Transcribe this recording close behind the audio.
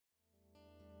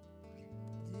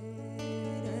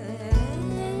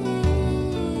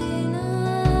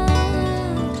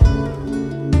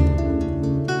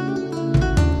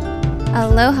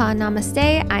Aloha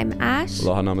namaste, I'm Ash.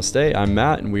 Aloha namaste, I'm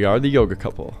Matt, and we are the yoga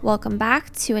couple. Welcome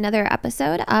back to another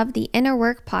episode of the Inner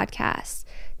Work Podcast.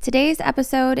 Today's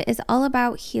episode is all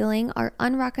about healing our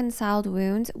unreconciled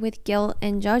wounds with guilt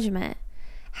and judgment,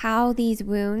 how these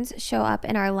wounds show up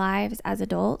in our lives as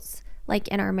adults, like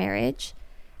in our marriage,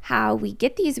 how we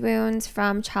get these wounds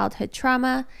from childhood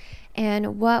trauma,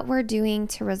 and what we're doing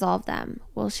to resolve them.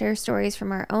 We'll share stories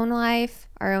from our own life,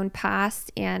 our own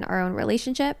past, and our own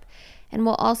relationship. And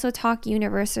we'll also talk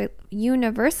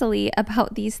universally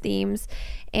about these themes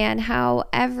and how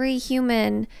every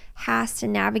human has to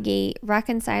navigate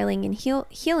reconciling and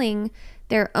healing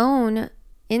their own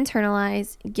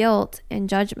internalized guilt and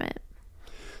judgment.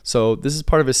 So this is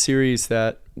part of a series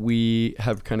that we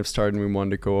have kind of started and we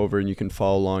wanted to go over, and you can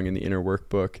follow along in the Inner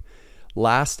Workbook.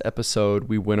 Last episode,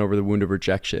 we went over the wound of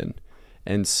rejection.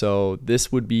 And so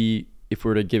this would be, if we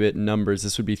were to give it numbers,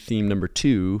 this would be theme number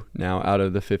 2 now out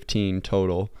of the 15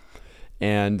 total.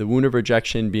 And the wound of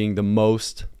rejection being the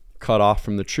most cut off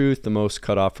from the truth, the most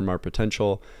cut off from our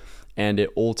potential. And it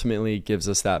ultimately gives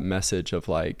us that message of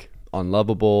like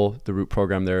unlovable. The root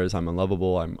program there is I'm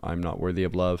unlovable. I'm not worthy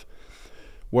of love.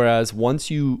 Whereas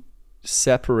once you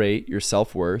separate your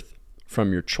self-worth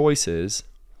from your choices,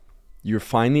 you're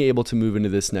finally able to move into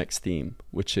this next theme,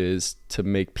 which is to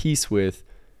make peace with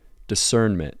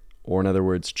discernment, or in other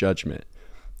words, judgment.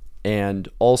 And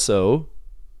also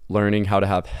learning how to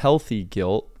have healthy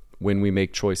guilt when we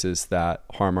make choices that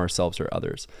harm ourselves or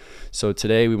others. So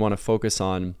today we want to focus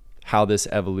on how this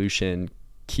evolution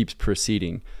keeps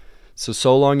proceeding.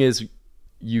 So long as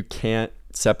you can't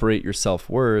separate your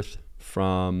self-worth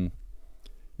from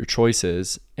your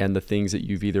choices and the things that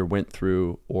you've either went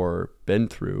through or been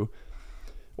through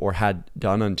or had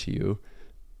done unto you,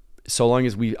 so long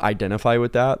as we identify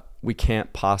with that, we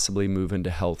can't possibly move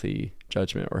into healthy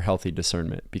judgment or healthy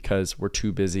discernment because we're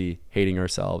too busy hating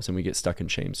ourselves and we get stuck in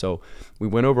shame. So we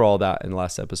went over all that in the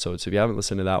last episode. So if you haven't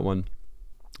listened to that one,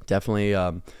 definitely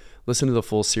listen to the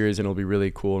full series, and it'll be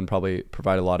really cool and probably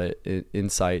provide a lot of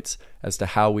insights as to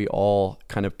how we all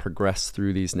kind of progress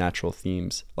through these natural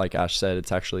themes. Like Ash said,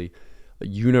 it's actually a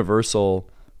universal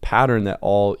pattern that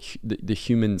all the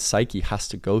human psyche has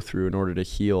to go through in order to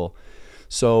heal.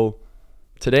 So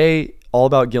today, all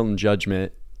about guilt and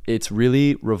judgment, it's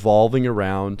really revolving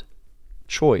around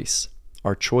choice,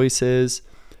 our choices,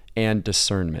 and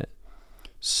discernment.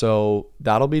 So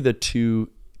that'll be the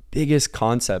two biggest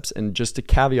concepts. And just to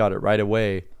caveat it right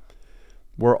away,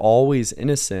 we're always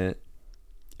innocent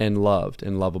and loved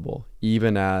and lovable,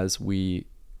 even as we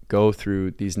go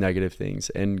through these negative things.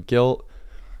 And guilt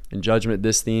and judgment,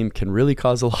 this theme can really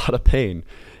cause a lot of pain.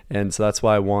 And so that's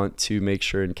why I want to make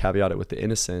sure and caveat it with the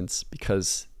innocence,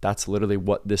 because that's literally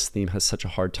what this theme has such a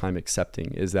hard time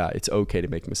accepting, is that it's okay to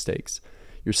make mistakes.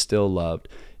 You're still loved.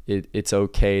 It's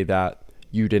okay that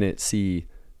you didn't see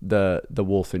the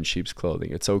wolf in sheep's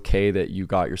clothing. It's okay that you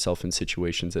got yourself in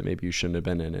situations that maybe you shouldn't have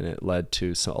been in, and it led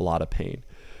to a lot of pain.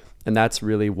 And that's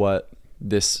really what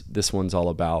this one's all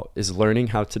about, is learning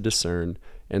how to discern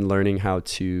and learning how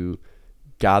to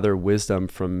gather wisdom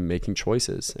from making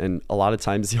choices. And a lot of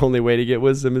times the only way to get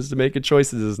wisdom is to make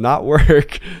choices, is not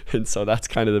work. And so that's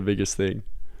kind of the biggest thing.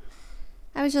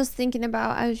 I was just thinking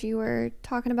about, as you were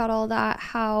talking about all that,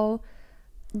 how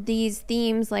these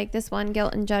themes like this one,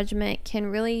 guilt and judgment, can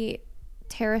really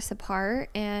tear us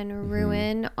apart and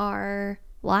ruin our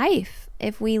life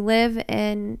if we live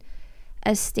in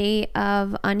a state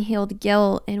of unhealed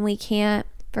guilt and we can't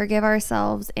forgive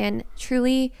ourselves and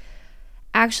truly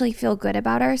actually feel good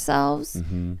about ourselves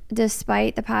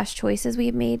despite the past choices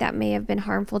we've made that may have been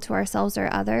harmful to ourselves or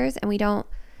others, and we don't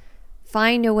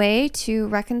find a way to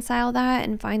reconcile that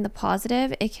and find the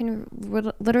positive. It can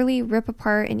literally rip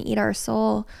apart and eat our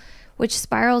soul, which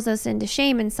spirals us into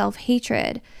shame and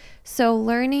self-hatred. So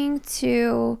learning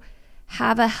to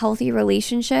have a healthy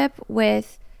relationship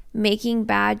with making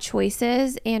bad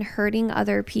choices and hurting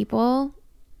other people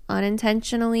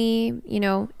unintentionally,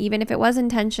 even if it was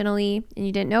intentionally and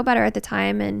you didn't know better at the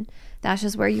time and that's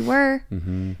just where you were,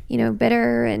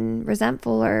 bitter and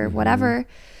resentful or whatever.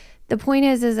 The point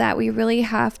is that we really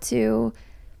have to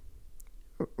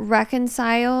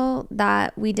reconcile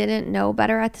that we didn't know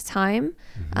better at the time,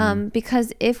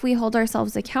 because if we hold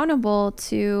ourselves accountable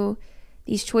to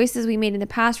these choices we made in the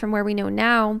past from where we know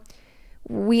now,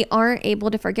 we aren't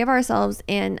able to forgive ourselves.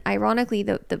 And ironically,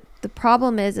 the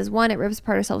problem is one, it rips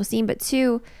apart our self-esteem, but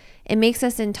 2, it makes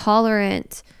us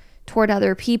intolerant toward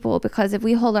other people, because if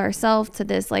we hold ourselves to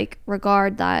this like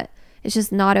regard that it's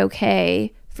just not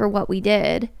okay for what we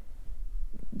did,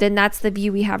 then that's the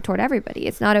view we have toward everybody.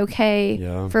 It's not okay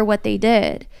for what they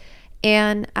did.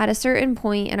 And at a certain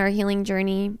point in our healing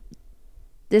journey,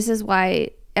 this is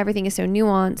why everything is so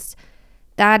nuanced.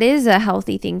 That is a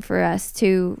healthy thing for us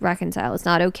to reconcile. It's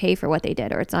not okay for what they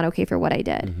did, or it's not okay for what I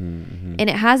did. And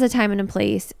it has a time and a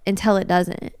place until it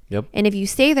doesn't. Yep. And if you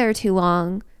stay there too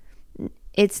long,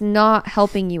 it's not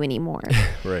helping you anymore.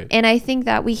 Right. And I think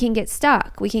that we can get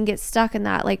stuck. We can get stuck in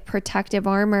that like protective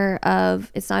armor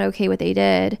of it's not okay what they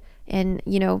did. And,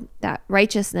 you know, that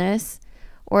righteousness,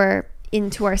 or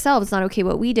into ourselves, it's not okay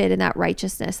what we did, and that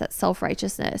righteousness, that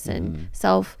self-righteousness and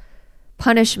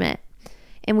self-punishment.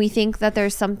 And we think that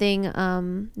there's something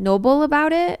noble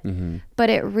about it, but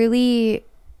it really,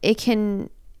 it can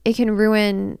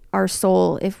ruin our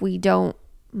soul if we don't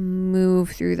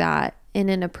move through that in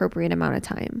an appropriate amount of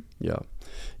time.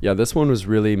 Yeah, this one was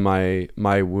really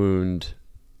my wound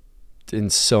in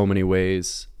so many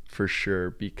ways, for sure,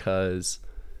 because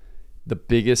the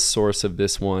biggest source of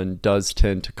this one does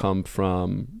tend to come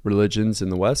from religions in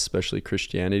the West, especially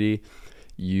Christianity.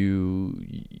 You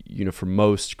know, for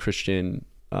most Christian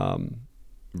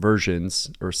versions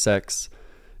or sects,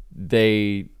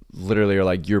 they literally are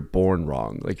like, you're born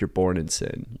wrong, like you're born in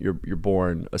sin, you're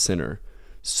born a sinner.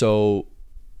 So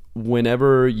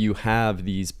whenever you have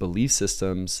these belief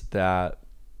systems that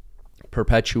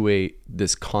perpetuate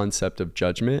this concept of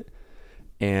judgment,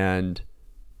 and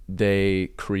they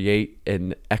create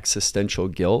an existential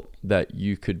guilt that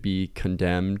you could be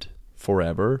condemned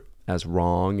forever as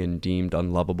wrong and deemed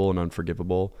unlovable and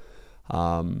unforgivable,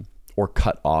 or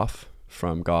cut off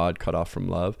from God, cut off from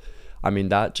love. I mean,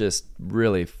 that just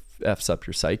really F's up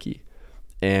your psyche.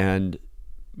 And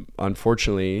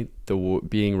unfortunately,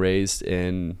 being raised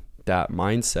in that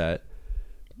mindset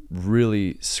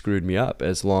really screwed me up,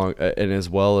 as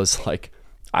well as like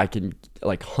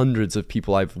hundreds of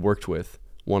people I've worked with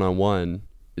one-on-one,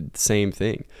 same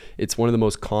thing. It's one of the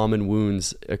most common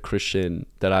wounds every Christian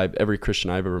I've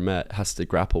ever met has to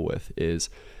grapple with, is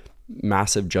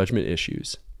massive judgment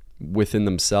issues within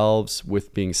themselves,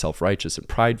 with being self-righteous and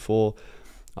prideful.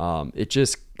 It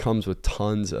just comes with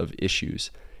tons of issues,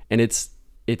 and it's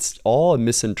all a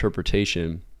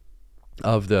misinterpretation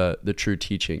of the true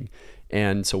teaching.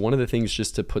 And so one of the things,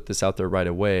 just to put this out there right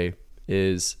away,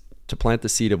 is to plant the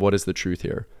seed of what is the truth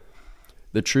here.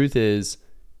 The truth is,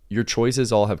 your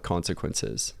choices all have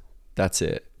consequences. That's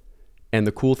it. And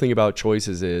the cool thing about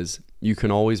choices is you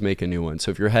can always make a new one. So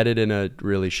if you're headed in a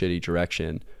really shitty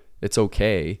direction, it's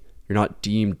okay. You're not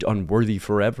deemed unworthy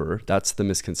forever. That's the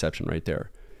misconception right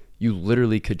there. You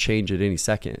literally could change at any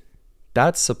second.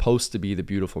 That's supposed to be the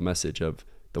beautiful message of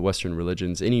the Western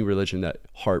religions, any religion that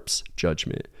harps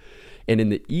judgment. And in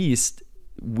the East,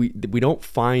 we don't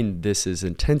find this as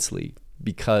intensely,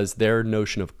 because their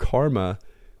notion of karma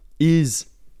is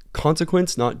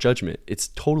consequence, not judgment. It's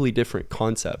totally different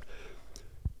concept.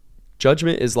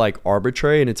 Judgment is like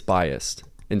arbitrary and it's biased.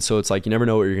 And so it's like, you never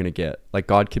know what you're going to get. Like,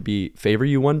 God could favor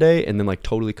you one day and then like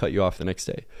totally cut you off the next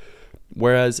day.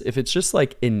 Whereas if it's just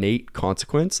like innate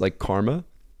consequence, like karma,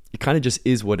 it kind of just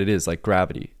is what it is, like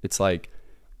gravity. It's like,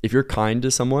 if you're kind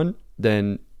to someone,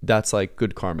 then that's like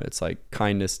good karma. It's like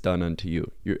kindness done unto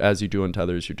you. As you do unto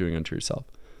others, you're doing unto yourself.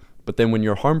 But then when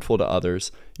you're harmful to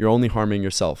others, you're only harming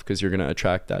yourself, because you're going to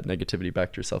attract that negativity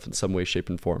back to yourself in some way, shape,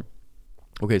 and form.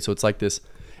 Okay, so it's like this.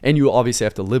 And you obviously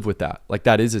have to live with that. Like,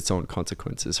 that is its own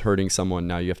consequences. Hurting someone,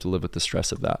 now you have to live with the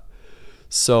stress of that.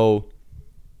 So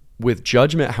with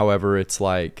judgment, however, it's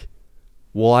like,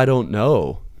 well, I don't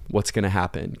know what's going to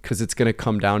happen, because it's going to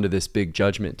come down to this big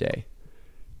judgment day.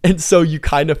 And so you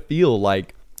kind of feel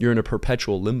like you're in a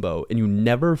perpetual limbo, and you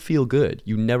never feel good.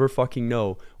 You never fucking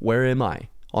know, where am I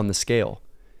on the scale?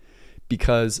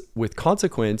 Because with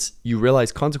consequence, you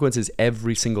realize consequence is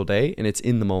every single day, and it's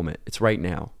in the moment. It's right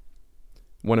now.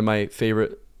 One of my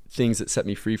favorite things that set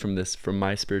me free from this, from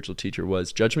my spiritual teacher,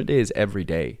 was judgment day is every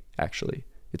day, actually.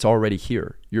 It's already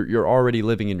here. You're already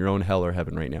living in your own hell or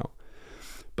heaven right now.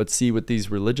 But see, with these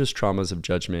religious traumas of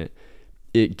judgment,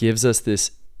 it gives us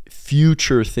this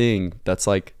future thing that's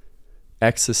like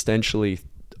existentially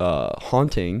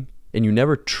haunting, and you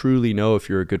never truly know if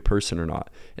you're a good person or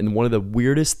not. And one of the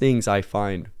weirdest things I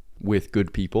find with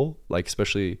good people, like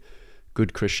especially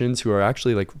good Christians who are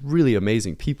actually like really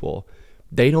amazing people,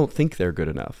 they don't think they're good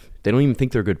enough. They don't even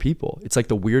think they're good people. It's like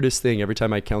the weirdest thing. Every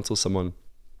time I counsel someone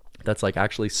that's like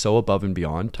actually so above and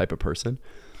beyond type of person,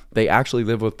 they actually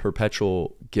live with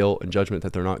perpetual guilt and judgment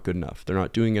that they're not good enough. They're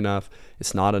not doing enough.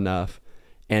 It's not enough.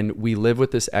 And we live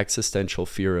with this existential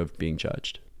fear of being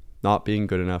judged, not being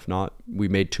good enough, we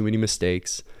made too many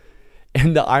mistakes.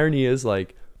 And the irony is,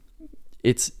 like,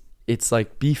 it's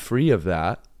like, be free of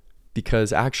that,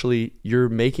 because actually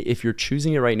if you're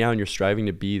choosing it right now and you're striving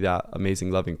to be that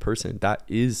amazing, loving person, that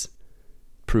is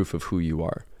proof of who you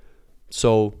are.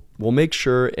 So we'll make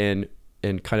sure and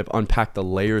kind of unpack the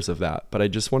layers of that. But I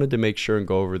just wanted to make sure and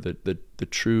go over the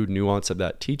true nuance of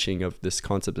that teaching of this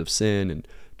concept of sin and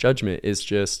judgment is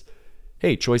just,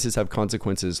 hey, choices have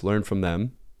consequences, learn from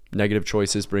them. Negative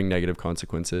choices bring negative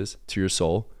consequences to your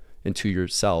soul and to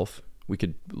yourself. We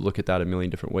could look at that a million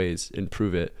different ways and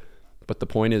prove it. But the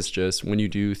point is just when you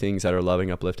do things that are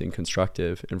loving, uplifting,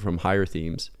 constructive, and from higher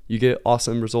themes, you get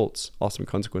awesome results, awesome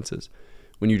consequences.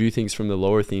 When you do things from the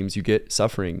lower themes, you get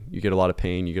suffering, you get a lot of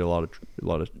pain, you get a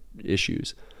lot of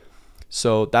issues.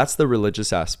 So that's the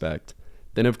religious aspect.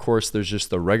 Then of course there's just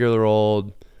the regular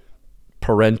old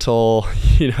parental,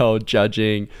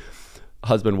 judging,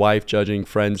 husband, wife judging,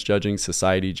 friends judging,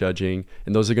 society judging.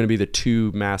 And those are going to be the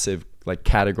two massive like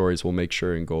categories we'll make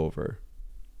sure and go over.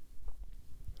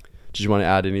 Did you want to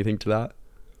add anything to that?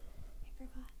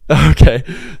 Okay.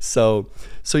 So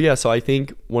I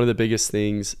think one of the biggest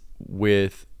things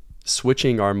with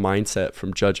switching our mindset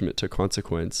from judgment to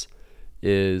consequence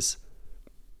is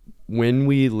when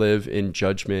we live in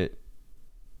judgment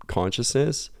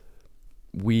consciousness,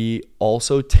 we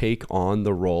also take on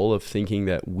the role of thinking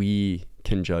that we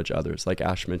can judge others, like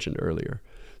Ash mentioned earlier.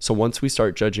 So once we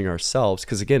start judging ourselves,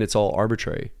 because again, it's all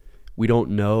arbitrary. We don't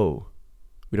know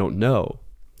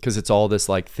because it's all this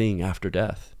like thing after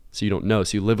death. So you don't know.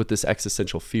 So you live with this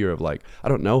existential fear of like, I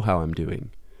don't know how I'm doing.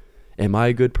 Am I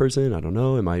a good person? I don't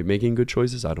know. Am I making good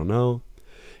choices? I don't know.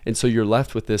 And so you're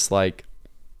left with this like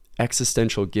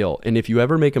existential guilt. And if you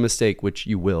ever make a mistake, which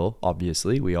you will,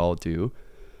 obviously, we all do,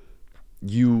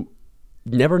 you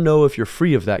never know if you're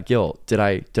free of that guilt. Did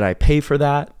I pay for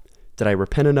that? Did I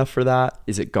repent enough for that?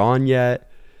 Is it gone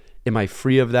yet? Am I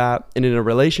free of that? And in a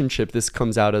relationship, this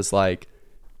comes out as like,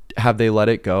 have they let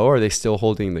it go? Are they still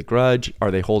holding the grudge? Are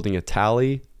they holding a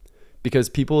tally? Because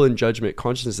people in judgment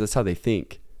consciousness, that's how they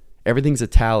think. Everything's a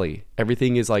tally.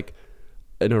 Everything is like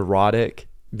an erotic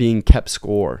being kept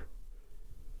score.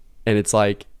 And it's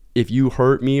like, if you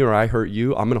hurt me or I hurt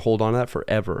you, I'm going to hold on to that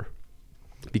forever.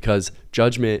 Because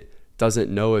judgment doesn't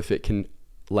know if it can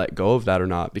let go of that or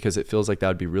not, because it feels like that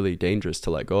would be really dangerous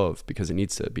to let go of because it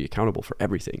needs to be accountable for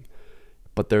everything.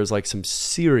 But there's like some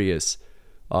serious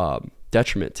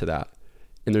detriment to that.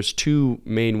 And there's two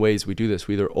main ways we do this.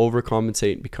 We either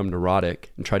overcompensate and become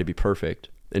neurotic and try to be perfect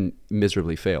and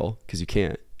miserably fail, because you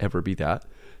can't ever be that.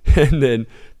 And then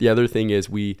the other thing is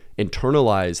we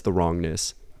internalize the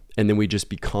wrongness and then we just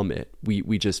become it.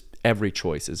 We just, every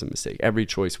choice is a mistake. Every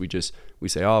choice we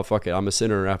say, oh, fuck it, I'm a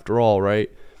sinner after all, right?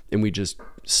 And we just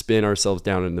spin ourselves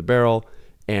down in the barrel,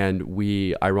 and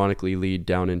we ironically lead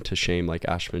down into shame, like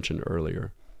Ash mentioned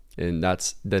earlier. And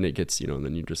then it gets,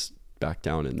 then you just back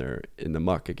down in there in the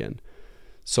muck again.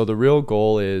 So the real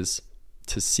goal is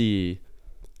to see,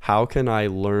 how can I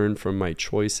learn from my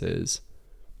choices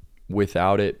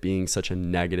without it being such a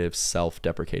negative,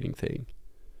 self-deprecating thing?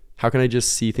 How can I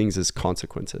just see things as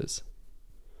consequences?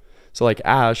 So like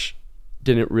Ash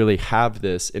didn't really have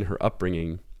this in her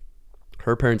upbringing.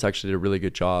 Her parents actually did a really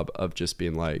good job of just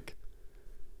being like,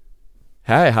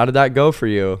 hey, how did that go for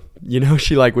you?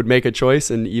 She like would make a choice,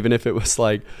 and even if it was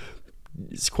like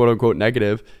quote unquote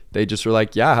negative, they just were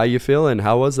like, yeah, how you feeling?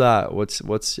 How was that?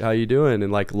 What's how you doing?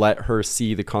 And like let her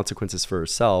see the consequences for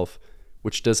herself,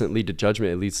 which doesn't lead to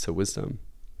judgment, it leads to wisdom.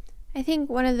 I think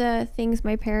one of the things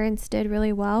my parents did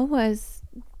really well was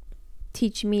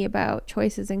teach me about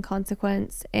choices and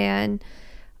consequence. And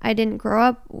I didn't grow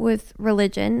up with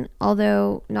religion,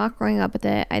 although not growing up with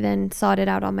it, I then sought it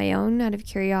out on my own out of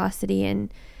curiosity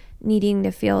and needing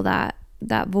to feel that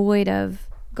void of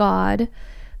God.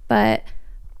 But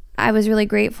I was really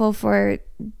grateful for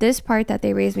this part that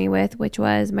they raised me with, which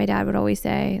was, my dad would always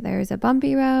say, there's a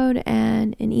bumpy road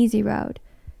and an easy road,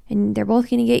 and they're both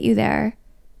going to get you there.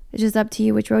 It's just up to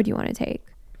you which road you want to take.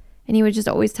 And he would just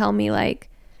always tell me, like,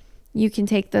 you can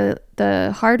take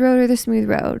the hard road or the smooth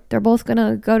road. They're both going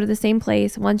to go to the same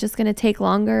place. One's just going to take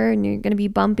longer, and you're going to be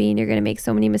bumpy, and you're going to make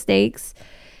so many mistakes.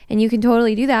 And you can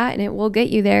totally do that, and it will get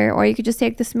you there. Or you could just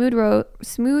take the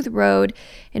smooth road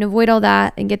and avoid all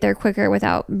that and get there quicker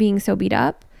without being so beat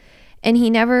up. And he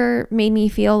never made me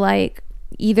feel like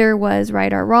either was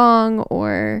right or wrong,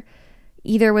 or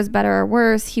either was better or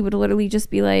worse. He would literally just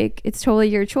be like, it's totally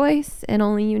your choice, and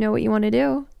only you know what you want to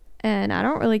do. And I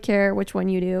don't really care which one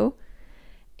you do.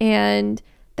 And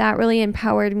that really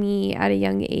empowered me at a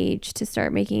young age to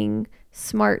start making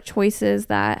smart choices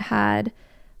that had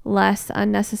less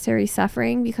unnecessary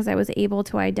suffering, because I was able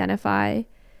to identify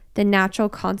the natural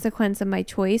consequence of my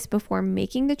choice before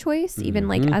making the choice, even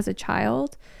like as a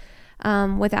child,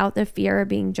 without the fear of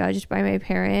being judged by my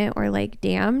parent or like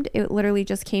damned. It literally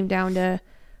just came down to,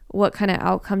 what kind of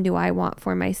outcome do I want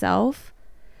for myself?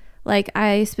 Like,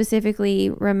 I specifically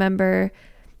remember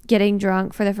getting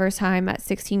drunk for the first time at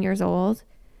 16 years old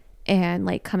and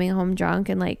like coming home drunk,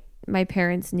 and like my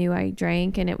parents knew I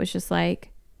drank, and it was just like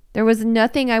there was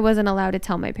nothing I wasn't allowed to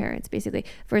tell my parents. Basically,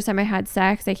 first time I had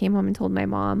sex, I came home and told my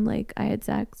mom like I had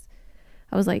sex.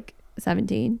 I was like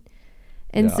 17.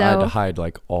 And yeah, I had to so hide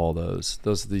like all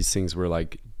these things were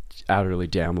like utterly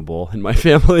damnable in my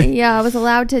family. yeah, I was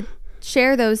allowed to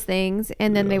share those things,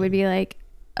 and then they would be like,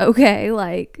 okay,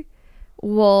 like,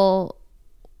 well,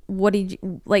 what did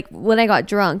you like? When I got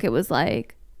drunk, it was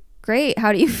like, great,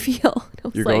 how do you feel? I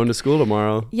was You're like, going to school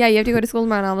tomorrow. yeah, you have to go to school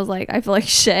tomorrow. And I was like, I feel like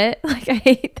shit. Like, I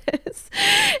hate this.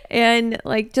 And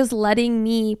like, just letting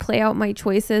me play out my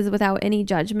choices without any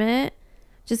judgment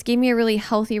just gave me a really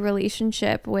healthy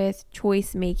relationship with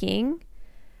choice making.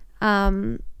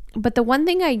 But the one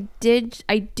thing I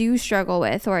do struggle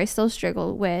with, or I still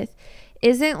struggle with,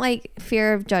 isn't like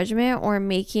fear of judgment or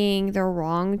making the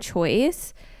wrong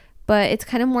choice, but it's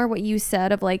kind of more what you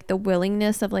said of like the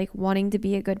willingness of like wanting to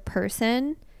be a good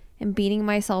person and beating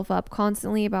myself up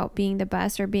constantly about being the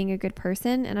best or being a good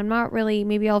person. And I'm not really,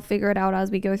 maybe I'll figure it out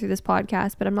as we go through this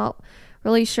podcast, but I'm not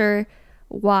really sure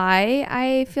why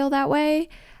I feel that way.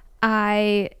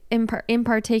 I, in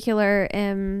particular,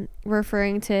 am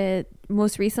referring to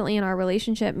most recently in our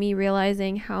relationship, me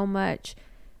realizing how much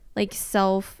like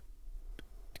self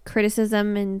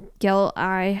criticism and guilt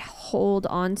I hold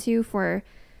on to for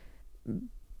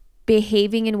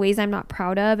behaving in ways I'm not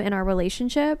proud of in our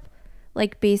relationship.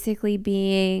 Like basically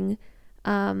being,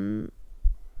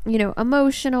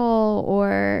 emotional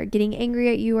or getting angry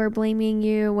at you or blaming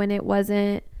you when it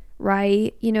wasn't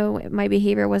right. My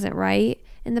behavior wasn't right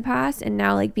in the past, and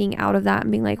now like being out of that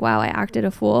and being like, wow, I acted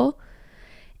a fool.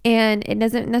 And it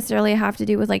doesn't necessarily have to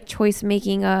do with like choice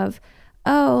making of,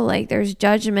 oh, like there's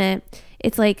judgment.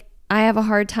 It's like I have a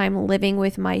hard time living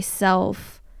with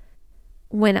myself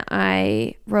when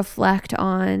I reflect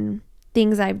on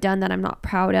things I've done that I'm not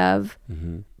proud of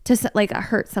to like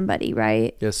hurt somebody,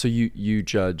 right? Yeah, so you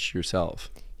judge yourself.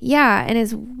 Yeah, and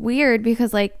it's weird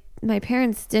because like my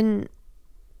parents didn't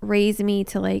raise me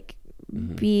to like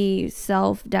be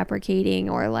self-deprecating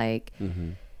or like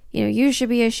you should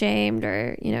be ashamed,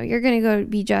 or you're gonna go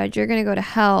be judged, you're gonna go to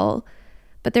hell.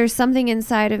 But there's something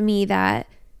inside of me that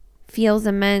feels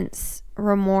immense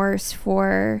remorse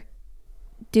for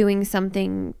doing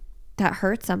something that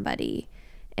hurt somebody.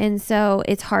 And so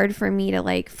it's hard for me to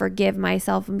like forgive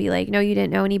myself and be like, no, you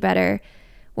didn't know any better,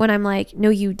 when I'm like, no,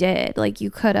 you did. Like, you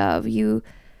could have. And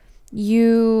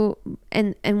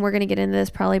we're gonna get into this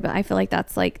probably, but I feel like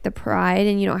that's like the pride,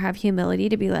 and you don't have humility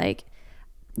to be like,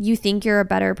 you think you're a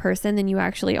better person than you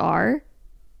actually are.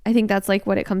 I think that's like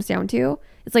what it comes down to.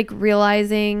 It's like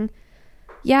realizing,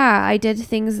 yeah, I did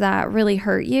things that really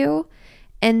hurt you,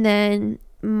 and then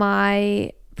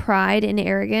my pride and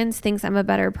arrogance thinks I'm a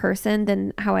better person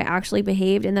than how I actually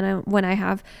behaved. And then when I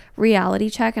have reality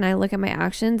check and I look at my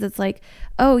actions, it's like,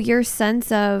 oh, your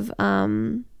sense of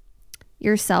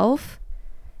yourself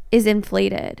is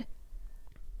inflated.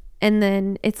 And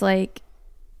then it's like,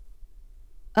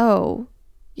 oh,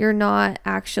 you're not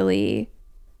actually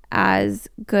as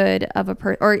good of a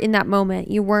person, or in that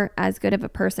moment you weren't as good of a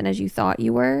person as you thought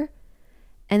you were.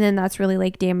 And then that's really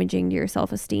like damaging to your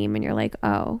self-esteem, and you're like,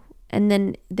 oh. And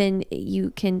then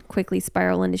you can quickly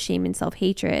spiral into shame and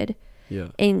self-hatred. Yeah.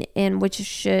 And which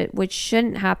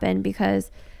shouldn't happen, because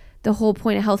the whole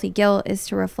point of healthy guilt is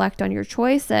to reflect on your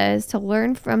choices, to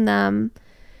learn from them,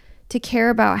 to care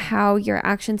about how your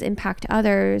actions impact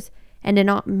others, and to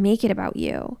not make it about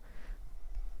you.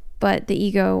 But the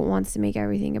ego wants to make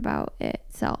everything about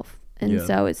itself. And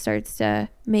so it starts to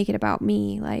make it about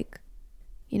me, like,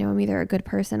 I'm either a good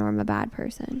person or I'm a bad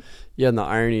person. Yeah, and the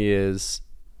irony is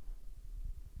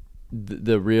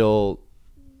the real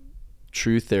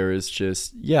truth there is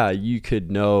just, yeah, you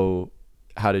could know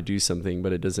how to do something,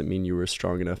 but it doesn't mean you were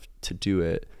strong enough to do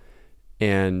it.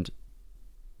 And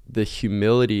the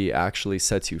humility actually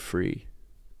sets you free.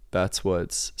 That's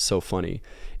what's so funny.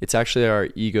 It's actually our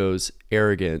ego's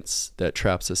arrogance that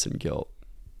traps us in guilt.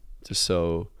 Just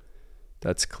so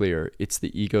that's clear. It's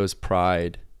the ego's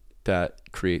pride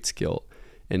that creates guilt.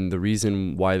 And the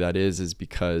reason why that is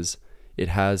because it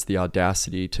has the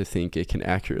audacity to think it can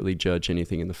accurately judge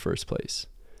anything in the first place.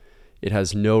 It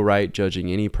has no right judging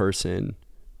any person,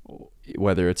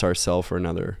 whether it's ourself or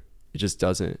another. It just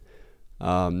doesn't.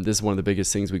 This is one of the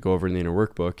biggest things we go over in the inner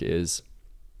workbook is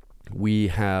we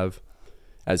have,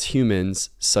 as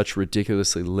humans, such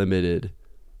ridiculously limited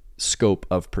scope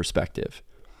of perspective.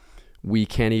 We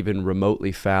can't even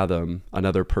remotely fathom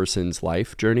another person's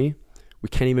life journey. We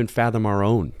can't even fathom our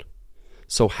own.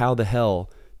 So how the hell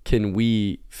can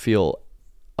we feel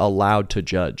allowed to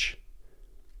judge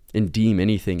and deem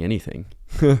anything.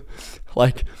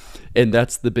 Like, and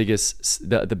that's the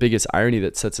biggest irony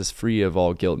that sets us free of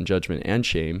all guilt and judgment and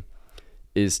shame,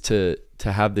 is to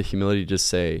have the humility to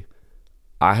say,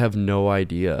 I have no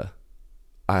idea.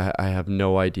 I have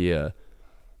no idea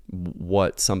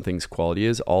what something's quality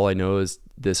is. All I know is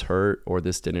this hurt or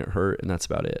this didn't hurt, and that's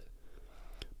about it.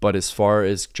 But as far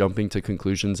as jumping to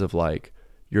conclusions of like,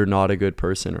 you're not a good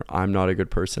person, or I'm not a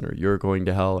good person, or you're going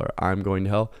to hell, or I'm going to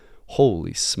hell,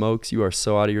 holy smokes, you are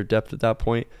so out of your depth at that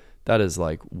point. That is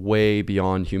like way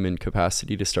beyond human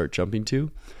capacity to start jumping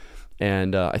to.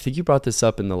 And I think you brought this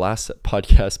up in the last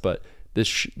podcast, but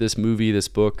this movie, this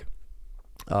book,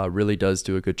 really does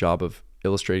do a good job of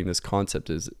illustrating this concept.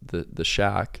 Is the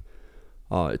Shack.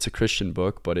 It's a Christian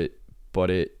book, but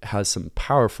it has some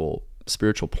powerful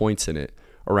spiritual points in it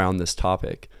around this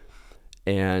topic.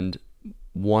 And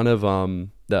one of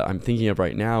them that I'm thinking of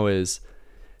right now is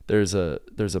there's a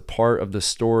part of the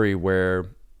story where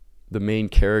the main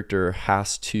character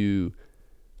has to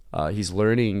he's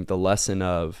learning the lesson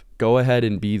of go ahead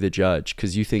and be the judge,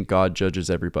 because you think God judges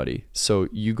everybody. So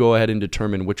you go ahead and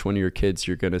determine which one of your kids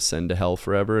you're going to send to hell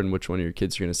forever and which one of your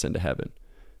kids you're going to send to heaven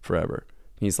forever.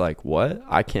 He's like, what?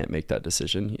 I can't make that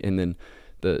decision. And then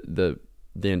the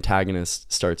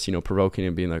antagonist starts, provoking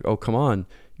him, being like, oh, come on,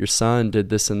 your son did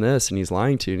this and this, and he's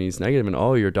lying to you, and he's negative, and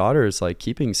oh, your daughter is like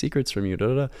keeping secrets from you, da,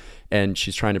 da, da. And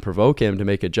she's trying to provoke him to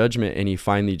make a judgment, and he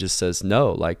finally just says,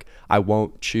 no, like, I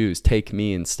won't choose. Take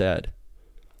me instead.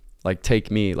 Like,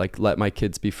 take me, like, let my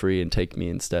kids be free and take me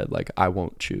instead. Like, I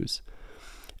won't choose.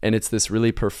 And it's this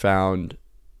really profound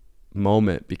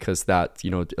moment, because that,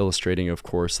 illustrating, of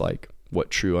course, like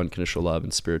what true unconditional love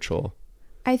and spiritual.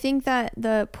 I think that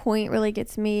the point really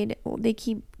gets made. They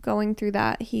keep going through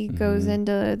that. He goes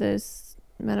into this,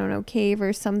 I don't know, cave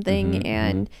or something,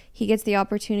 and he gets the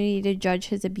opportunity to judge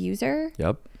his abuser.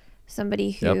 Yep.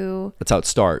 Somebody who... That's how it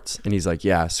starts. And he's like,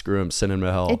 yeah, screw him, send him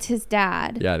to hell. It's his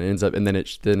dad. Yeah, and it ends up, and then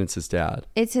it's his dad.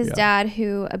 It's his dad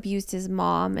who abused his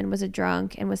mom and was a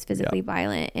drunk and was physically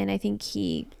violent. And I think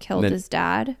he killed his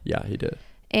dad. Yeah, he did.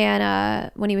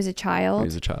 And when he was a child.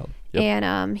 Yep.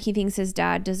 And he thinks his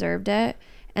dad deserved it.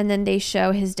 And then they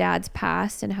show his dad's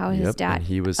past and how his dad, and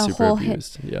he was super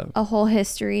abused. A whole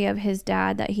history of his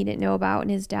dad that he didn't know about,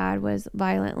 and his dad was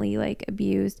violently like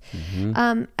abused.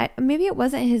 Maybe it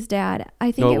wasn't his dad.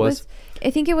 I think I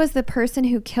think it was the person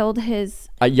who killed his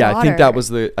daughter. I think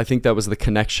that was the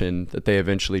connection that they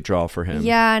eventually draw for him.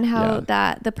 Yeah, and how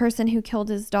that the person who killed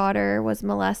his daughter was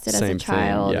molested as a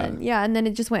child. And then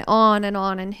it just went on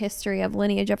in history of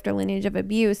lineage after lineage of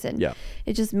abuse, and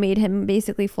it just made him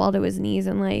basically fall to his knees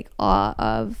and like awe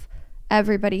of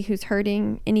everybody who's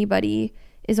hurting anybody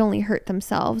is only hurt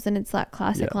themselves. And it's that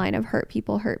classic line of hurt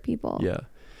people.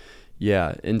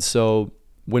 Yeah. And so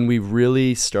when we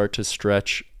really start to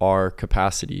stretch our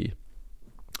capacity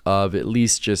of at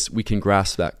least just, we can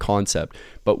grasp that concept,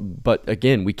 but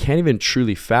again, we can't even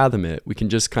truly fathom it. We can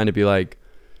just kind of be like,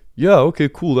 yeah, okay,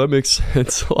 cool, that makes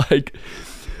sense. Like,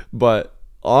 but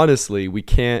honestly, we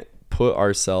can't put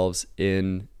ourselves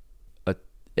in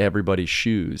everybody's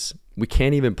shoes. We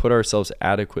can't even put ourselves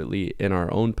adequately in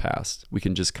our own past. We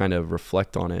can just kind of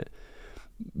reflect on it,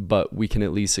 but we can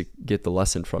at least get the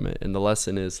lesson from it. And the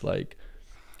lesson is like,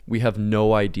 we have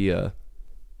no idea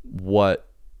what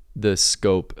the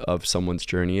scope of someone's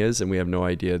journey is, and we have no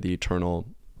idea the eternal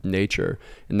nature.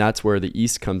 And that's where the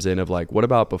East comes in of like, what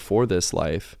about before this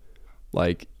life?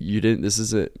 Like, this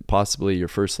isn't possibly your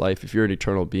first life. If you're an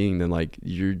eternal being, then like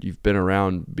you've been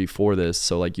around before this.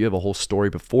 So like you have a whole story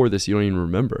before this you don't even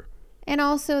remember. And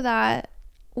also that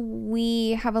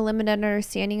we have a limited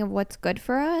understanding of what's good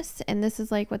for us. And this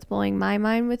is like what's blowing my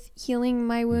mind with healing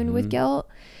my wound with guilt,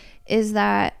 is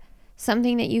that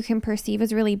something that you can perceive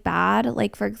as really bad,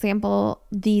 like for example,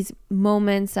 these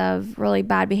moments of really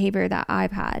bad behavior that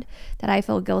I've had that I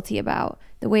feel guilty about,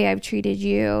 the way I've treated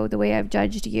you, the way I've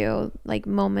judged you, like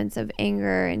moments of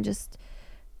anger and just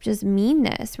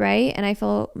meanness, right? And I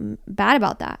feel bad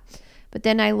about that. But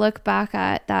then I look back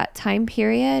at that time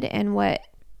period, and what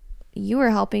you were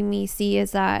helping me see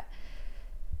is that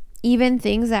even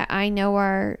things that I know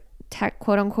are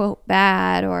quote unquote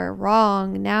bad or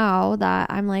wrong now, that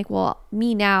I'm like, well,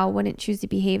 me now wouldn't choose to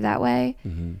behave that way.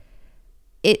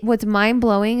 What's mind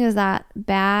blowing is that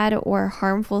bad or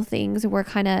harmful things were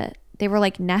they were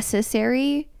like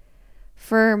necessary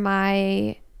for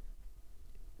my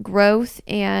growth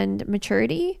and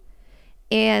maturity.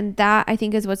 And that, I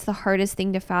think, is what's the hardest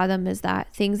thing to fathom, is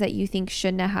that things that you think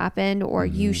shouldn't have happened, or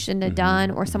you shouldn't have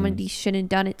done, or somebody shouldn't have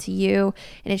done it to you,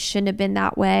 and it shouldn't have been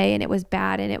that way, and it was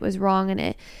bad and it was wrong, and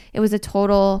it was a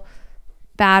total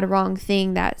bad, wrong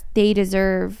thing that they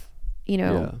deserve, you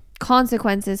know,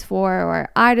 consequences for, or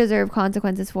I deserve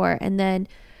consequences for. And then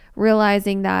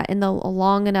realizing that in the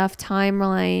long enough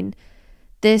timeline,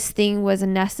 this thing was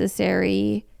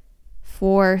necessary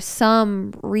for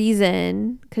some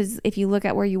reason. Because if you look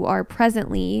at where you are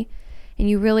presently and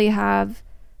you really have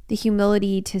the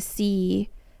humility to see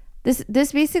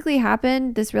this basically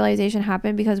happened, this realization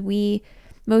happened because we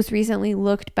most recently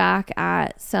looked back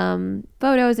at some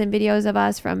photos and videos of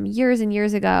us from years and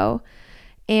years ago.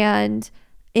 And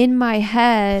in my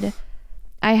head,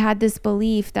 I had this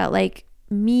belief that like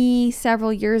me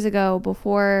several years ago,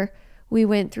 before we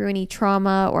went through any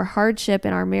trauma or hardship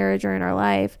in our marriage or in our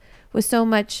life, was so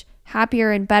much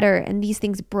happier and better. And these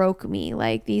things broke me.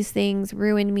 Like these things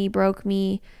ruined me, broke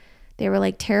me. They were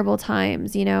like terrible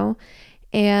times, you know?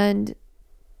 And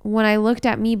when I looked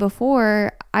at me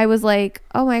before, I was like,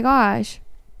 oh my gosh,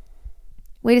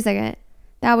 wait a second.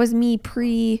 That was me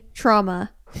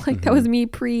pre-trauma. Like that was me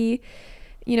pre,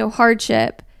 you know,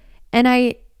 hardship. And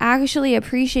I actually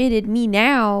appreciated me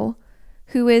now,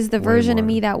 who is the version of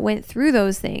me that went through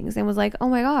those things, and was like, oh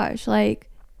my gosh,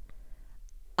 like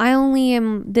I only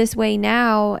am this way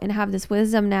now and have this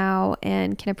wisdom now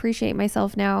and can appreciate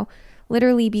myself now,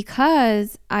 literally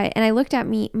because I looked at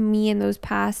me in those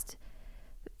past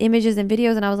images and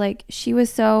videos, and I was like, she was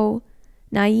so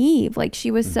naive, like she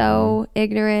was so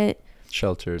ignorant,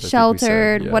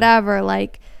 sheltered, whatever,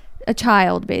 like a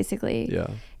child basically. Yeah.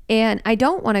 And I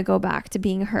don't want to go back to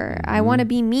being her. I want to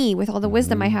be me with all the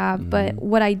wisdom I have. But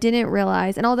what I didn't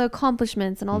realize, and all the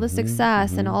accomplishments and all the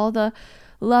success and all the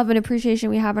love and appreciation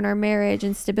we have in our marriage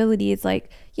and stability, it's like,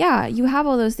 yeah, you have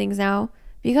all those things now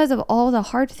because of all the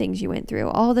hard things you went through,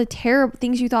 all the terrible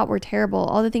things you thought were terrible,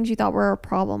 all the things you thought were a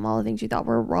problem, all the things you thought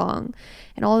were wrong,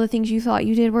 and all the things you thought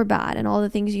you did were bad, and all the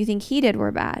things you think he did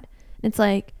were bad. And it's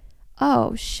like,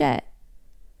 oh shit.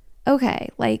 Okay,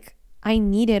 like I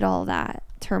needed all that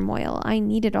turmoil. I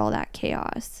needed all that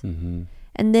chaos. And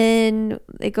then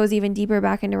it goes even deeper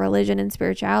back into religion and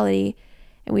spirituality.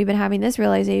 And we've been having this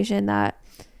realization that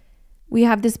we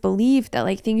have this belief that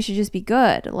like things should just be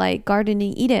good, like Garden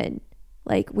in Eden.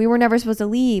 Like we were never supposed to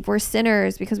leave. We're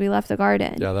sinners because we left the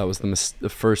garden. Yeah, that was the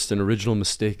first and original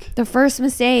mistake. The first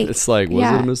mistake. It's like, was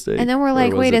it a mistake? And then we're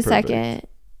like, wait a second.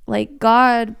 Like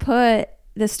God put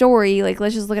the story, like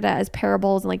let's just look at it as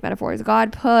parables and like metaphors.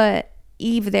 God put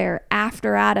Eve there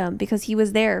after Adam because he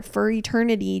was there for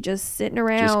eternity, just sitting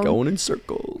around, just going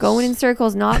in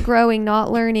circles, not growing,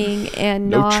 not learning, and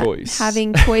not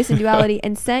having choice and duality,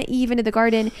 and sent Eve into the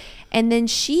garden. And then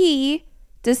she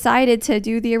decided to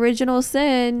do the original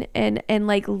sin and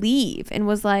like leave, and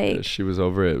was like, she was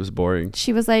over it. It was boring.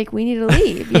 She was like, we need to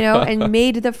leave, you know, and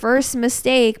made the first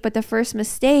mistake. But the first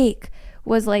mistake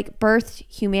was like birthed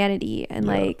humanity and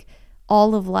like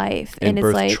all of life, and it's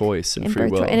like choice and free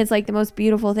will. And it's like the most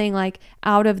beautiful thing. Like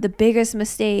out of the biggest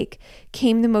mistake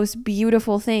came the most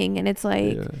beautiful thing. And it's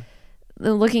like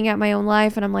looking at my own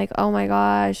life, and I'm like, oh my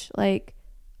gosh, like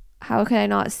how could I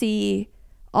not see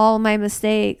all my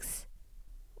mistakes?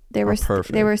 They were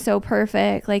perfect. They were so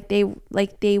perfect. Like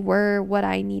they were what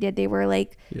I needed. They were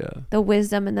like the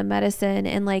wisdom and the medicine.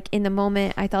 And like in the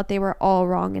moment, I thought they were all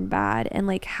wrong and bad. And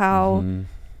like how.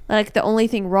 Like the only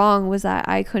thing wrong was that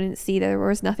I couldn't see that there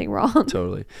was nothing wrong.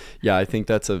 Totally. Yeah, I think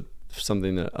that's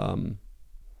something that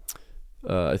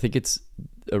I think it's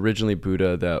originally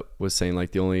Buddha that was saying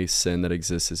like the only sin that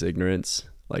exists is ignorance,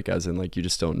 like as in like you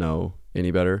just don't know any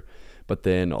better. But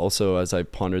then also as I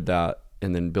pondered that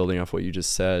and then building off what you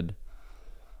just said,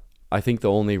 I think the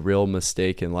only real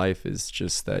mistake in life is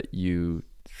just that you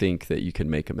think that you can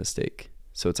make a mistake.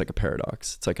 So it's like a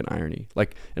paradox. It's like an irony.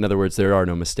 Like, in other words, there are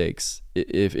no mistakes.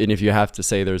 If you have to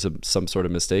say there's some sort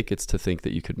of mistake, it's to think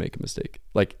that you could make a mistake.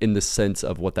 Like in the sense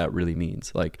of what that really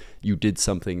means. Like you did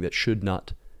something that should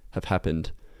not have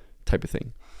happened type of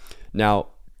thing. Now,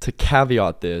 to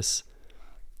caveat this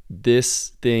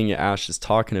thing Ash is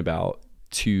talking about,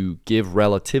 to give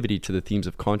relativity to the themes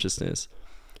of consciousness,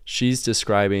 she's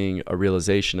describing a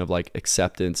realization of like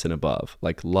acceptance and above,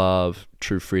 like love,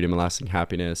 true freedom, and lasting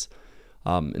happiness.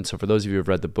 And so for those of you who have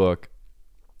read the book,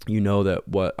 you know that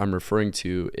what I'm referring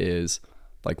to is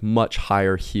like much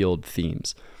higher healed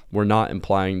themes. We're not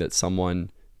implying that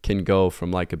someone can go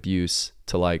from like abuse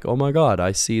to like, oh my God,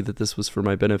 I see that this was for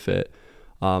my benefit.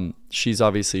 She's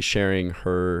obviously sharing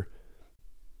her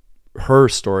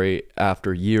story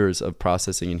after years of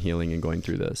processing and healing and going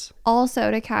through this. Also,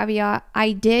 to caveat,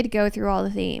 I did go through all the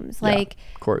themes. Like,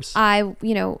 of course.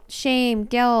 shame,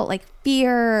 guilt, like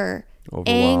fear,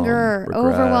 anger, regret.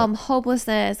 overwhelm,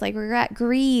 hopelessness, like regret,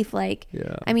 grief, like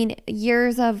Yeah. I mean,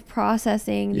 years of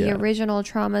processing the original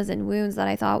traumas and wounds that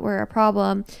I thought were a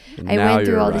problem. And I now went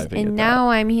through you're all this, arriving at and that. now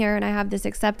I'm here and I have this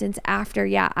acceptance after.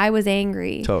 I was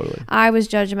angry. Totally. I was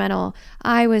judgmental.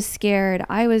 I was scared.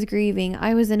 I was grieving.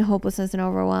 I was in hopelessness and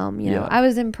overwhelm. You know, I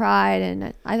was in pride,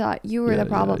 and I thought you were the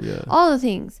problem. All the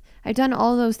things. I've done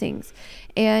all those things.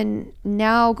 And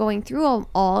now going through them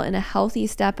all in a healthy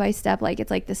step by step, like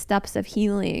it's like the steps of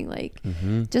healing, like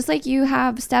just like you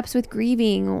have steps with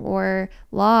grieving or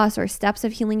loss or steps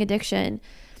of healing addiction.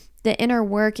 The inner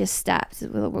work is steps.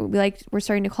 We're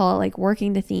starting to call it like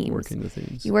working the themes.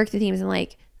 You work the themes, and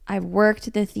like I've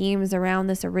worked the themes around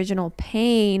this original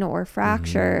pain or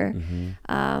fracture,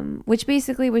 which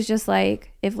basically was just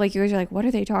like, if like you guys are like, what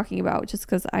are they talking about? Just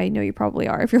because I know you probably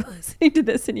are if you're listening to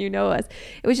this and you know us.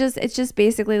 It's just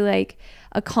basically like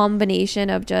a combination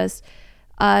of just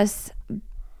us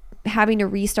having to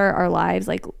restart our lives,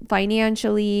 like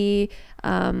financially,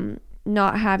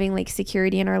 not having like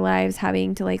security in our lives,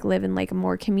 having to like live in like a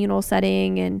more communal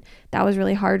setting. And that was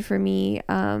really hard for me.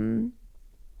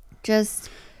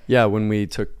 When we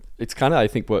took, it's kind of, I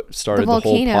think what started the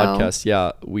whole podcast.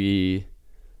 Yeah. We,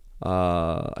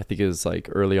 I think it was like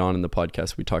early on in the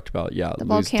podcast, we talked about,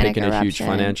 taking a huge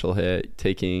financial hit,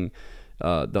 taking,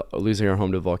 losing our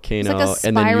home to a volcano, like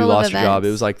and then you lost your job. It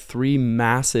was like 3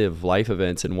 massive life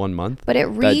events in 1 month. But it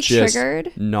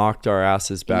re-triggered, knocked our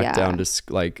asses back down to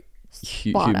like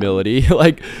humility,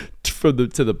 like to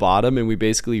the bottom, and we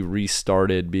basically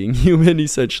restarted being human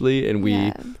essentially, and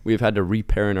we've had to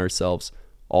reparent ourselves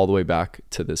all the way back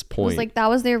to this point. It was like that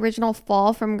was the original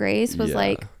fall from grace, was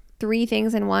like 3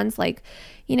 things in once, like,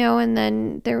 you know, and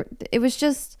then it was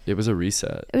a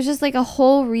reset. It was just like a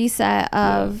whole reset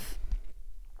of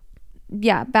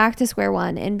back to square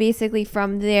one. And basically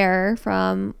from there,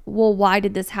 why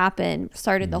did this happen,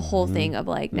 started the whole thing of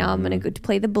like, now I'm going to go to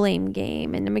play the blame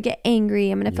game, and I'm going to get angry.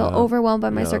 I'm going to feel overwhelmed by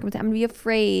my circumstance. I'm going to be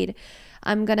afraid.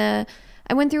 I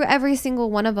went through every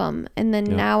single one of them. And then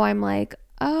now I'm like,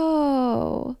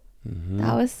 oh,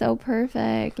 that was so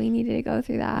perfect. We needed to go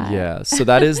through that. Yeah. So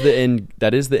that is the end.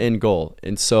 That is the end goal.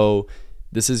 And so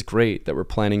this is great that we're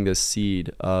planting this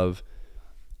seed of,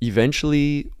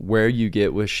 eventually where you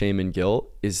get with shame and guilt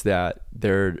is that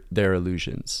they're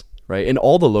illusions, right? And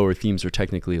all the lower themes are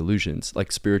technically illusions,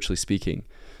 like spiritually speaking.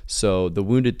 So the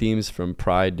wounded themes from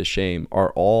pride to shame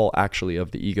are all actually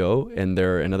of the ego, and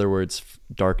they're, in other words,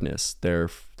 darkness. They're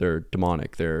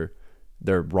demonic. They're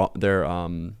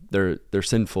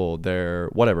sinful. They're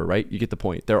whatever, right? You get the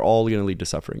point. They're all going to lead to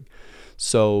suffering.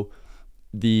 So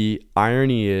the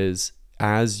irony is,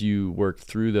 as you work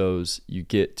through those, you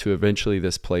get to eventually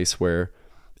this place where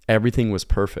everything was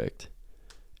perfect.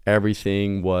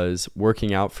 Everything was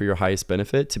working out for your highest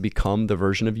benefit to become the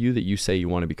version of you that you say you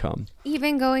want to become.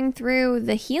 Even going through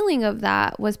the healing of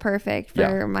that was perfect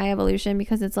for my evolution,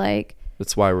 because it's like,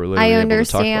 that's why we're literally able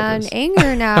to talk about this. I understand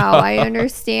anger now. I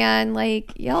understand I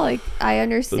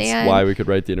understand. That's why we could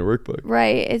write the inner workbook.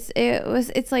 Right.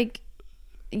 It's like,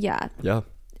 Yeah.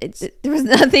 There was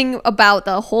nothing about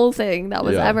the whole thing that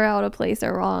was ever out of place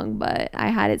or wrong, but I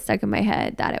had it stuck in my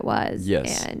head that it was.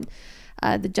 Yes. And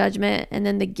the judgment, and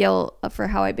then the guilt for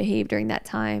how I behaved during that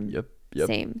time. Yep.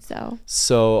 Same.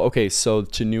 So okay. So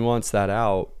to nuance that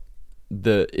out,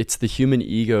 it's the human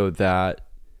ego that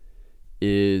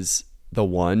is the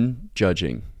one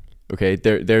judging. Okay.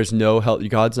 There's no help.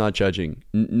 God's not judging.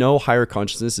 No higher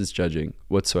consciousness is judging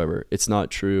whatsoever. It's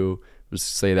not true.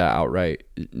 Just say that outright.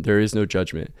 There is no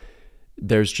judgment.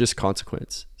 There's just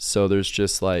consequence. So there's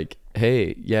just like,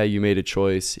 hey, you made a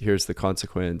choice. Here's the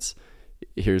consequence.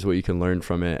 Here's what you can learn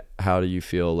from it. How do you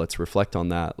feel? Let's reflect on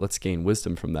that. Let's gain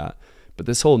wisdom from that. But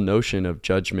this whole notion of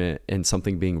judgment and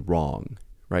something being wrong,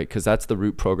 right? Because that's the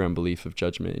root program belief of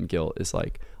judgment and guilt, is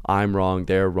like, I'm wrong,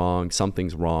 they're wrong,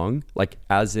 something's wrong. Like,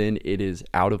 as in it is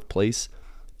out of place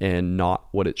and not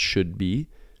what it should be.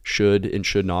 Should and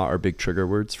should not are big trigger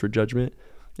words for judgment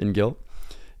and guilt.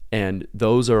 And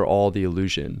those are all the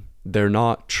illusion. They're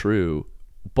not true,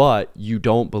 but you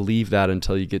don't believe that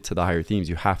until you get to the higher themes.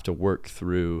 You have to work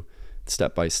through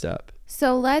step by step.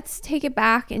 So let's take it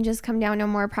back and just come down to a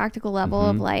more practical level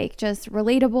of like just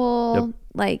relatable,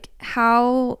 like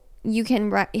how you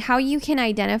can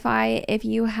identify if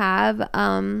you have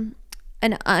an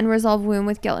unresolved wound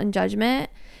with guilt and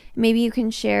judgment. Maybe you can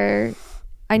share.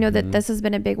 I know that this has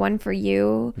been a big one for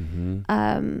you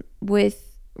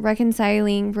with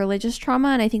reconciling religious trauma.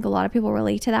 And I think a lot of people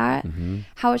relate to that,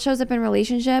 how it shows up in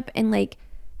relationship, and like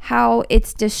how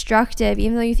it's destructive,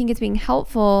 even though you think it's being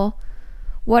helpful.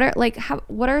 What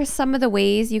are some of the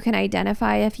ways you can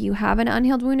identify if you have an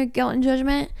unhealed wound of guilt and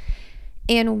judgment?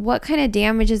 And what kind of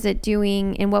damage is it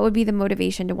doing, and what would be the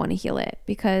motivation to want to heal it?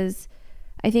 Because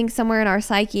I think somewhere in our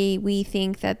psyche, we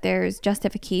think that there's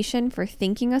justification for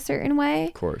thinking a certain way.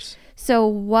 Of course. So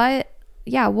what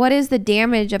is the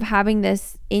damage of having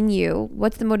this in you?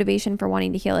 What's the motivation for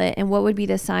wanting to heal it? And what would be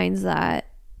the signs that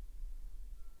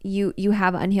you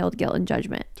have unhealed guilt and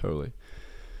judgment? Totally.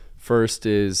 First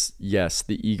is, yes,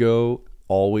 the ego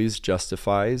always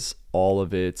justifies all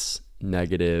of its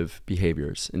negative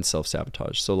behaviors and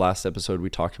self-sabotage. So last episode, we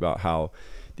talked about how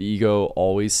the ego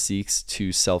always seeks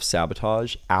to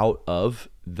self-sabotage out of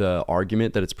the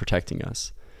argument that it's protecting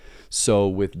us. So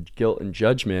with guilt and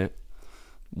judgment,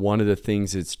 one of the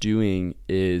things it's doing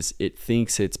is it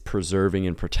thinks it's preserving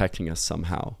and protecting us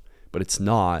somehow, but it's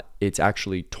not. It's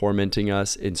actually tormenting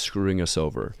us and screwing us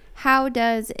over. How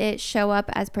does it show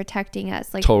up as protecting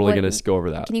us? Like, totally going to go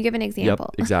over that. Can you give an example?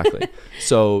 Yep, exactly.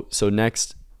 So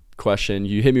next question,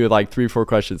 you hit me with like 3 or 4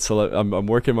 questions, so I'm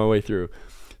working my way through.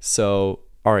 So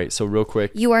all right, so real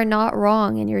quick, you are not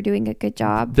wrong and you're doing a good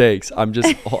job. Thanks. I'm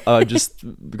just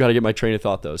got to get my train of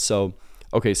thought though. So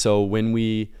okay, so when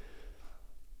we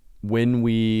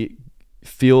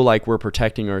feel like we're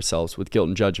protecting ourselves with guilt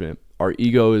and judgment, our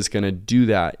ego is going to do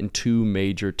that in 2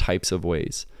 major types of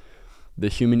ways. The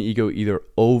human ego either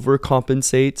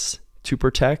overcompensates to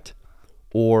protect,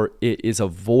 or it is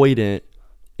avoidant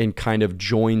and kind of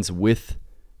joins with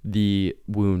the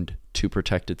wound to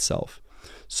protect itself.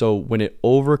 So when it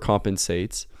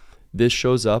overcompensates, this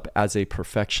shows up as a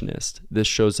perfectionist. This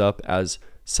shows up as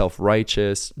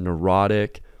self-righteous,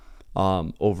 neurotic,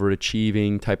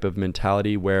 overachieving type of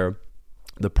mentality where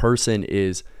the person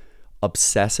is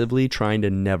obsessively trying to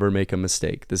never make a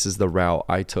mistake. This is the route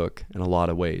I took in a lot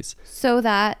of ways. So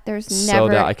that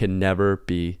I can never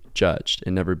be judged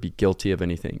and never be guilty of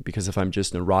anything. Because if I'm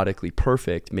just neurotically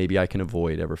perfect, maybe I can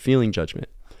avoid ever feeling judgment.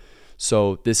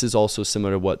 So this is also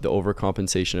similar to what the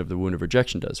overcompensation of the wound of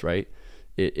rejection does, right?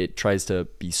 It tries to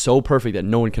be so perfect that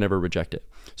no one can ever reject it.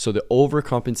 So the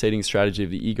overcompensating strategy of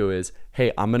the ego is,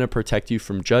 hey, I'm going to protect you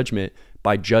from judgment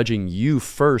by judging you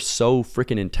first so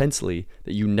freaking intensely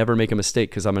that you never make a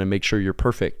mistake, because I'm going to make sure you're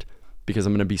perfect, because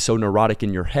I'm going to be so neurotic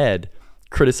in your head,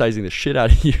 criticizing the shit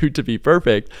out of you to be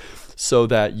perfect so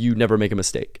that you never make a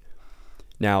mistake.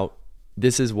 Now,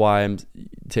 this is why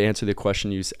to answer the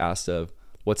question you asked of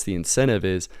what's the incentive,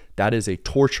 is that is a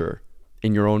torture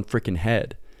in your own freaking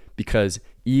head. Because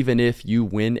even if you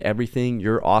win everything,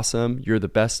 you're awesome, you're the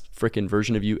best freaking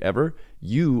version of you ever,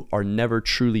 you are never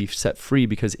truly set free,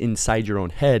 because inside your own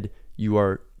head, you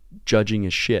are judging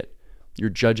as shit.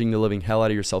 You're judging the living hell out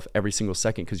of yourself every single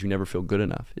second because you never feel good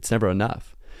enough. It's never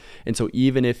enough. And so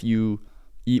even if you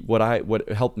eat, what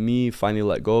helped me finally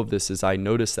let go of this is I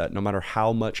noticed that no matter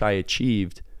how much I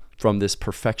achieved from this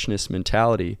perfectionist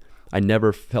mentality, I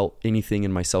never felt anything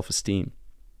in my self-esteem.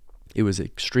 It was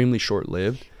extremely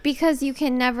short-lived. Because you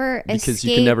can never escape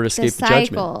the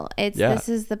cycle. Judgment. This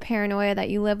is the paranoia that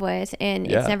you live with, and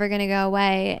it's never going to go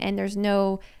away. And there's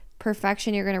no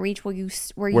perfection you're going to reach where you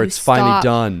it's stop finally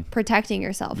done protecting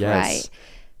yourself, yes. right?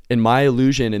 And my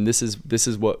illusion, and this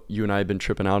is what you and I have been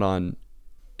tripping out on,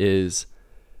 is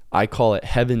I call it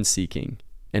heaven seeking.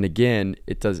 And again,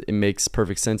 it makes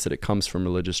perfect sense that it comes from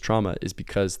religious trauma, is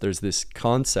because there's this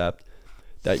concept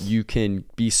that you can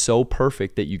be so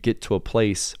perfect that you get to a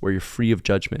place where you're free of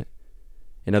judgment.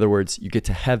 In other words, you get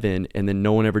to heaven and then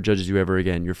no one ever judges you ever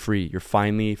again. You're free. You're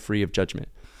finally free of judgment.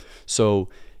 So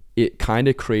it kind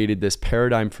of created this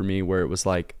paradigm for me where it was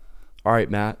like, all right,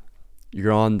 Matt,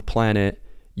 you're on the planet.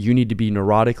 You need to be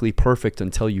neurotically perfect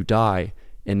until you die.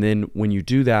 And then when you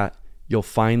do that, you'll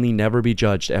finally never be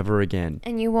judged ever again.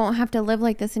 And you won't have to live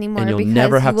like this anymore, and you'll because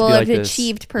never have you will to be like have this.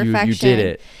 achieved perfection. You did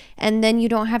it. And then you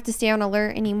don't have to stay on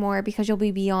alert anymore because you'll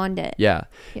be beyond it. Yeah.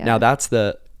 Now that's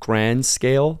the grand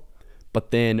scale,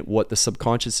 but then what the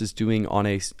subconscious is doing on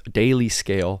a daily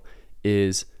scale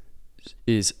is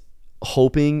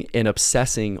hoping and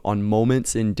obsessing on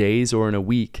moments in days or in a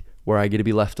week where I get to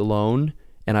be left alone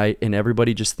and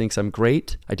everybody just thinks I'm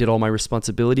great. I did all my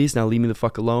responsibilities. Now leave me the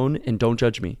fuck alone and don't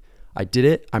judge me. I did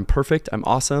it. I'm perfect. I'm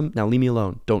awesome. Now leave me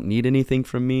alone. Don't need anything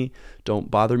from me.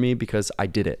 Don't bother me because I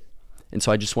did it. And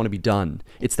so I just want to be done.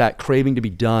 It's that craving to be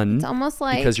done. It's almost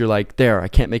like, because you're like, there, I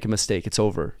can't make a mistake. It's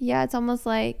over. Yeah, it's almost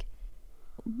like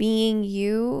being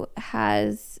you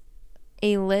has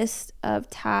a list of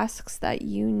tasks that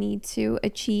you need to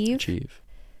achieve.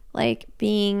 Like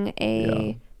being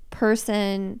a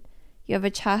person, you have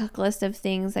a checklist of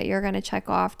things that you're going to check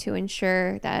off to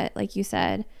ensure that, like you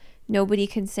said, nobody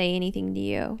can say anything to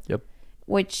you. Yep.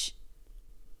 Which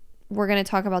we're going to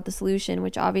talk about the solution,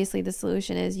 which obviously the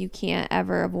solution is you can't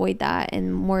ever avoid that.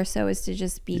 And more so is to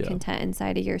just be content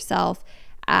inside of yourself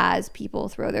as people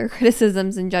throw their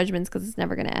criticisms and judgments, because it's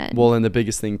never going to end. Well, and the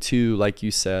biggest thing too, like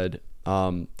you said,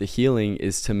 the healing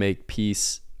is to make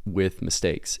peace with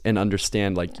mistakes and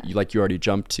understand, like you already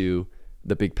jumped to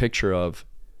the big picture of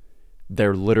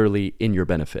they're literally in your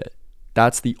benefit.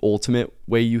 That's the ultimate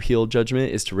way you heal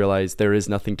judgment, is to realize there is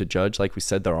nothing to judge. Like we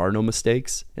said, there are no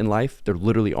mistakes in life. There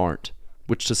literally aren't,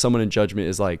 which to someone in judgment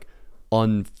is like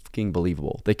unfucking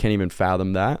believable. They can't even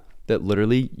fathom that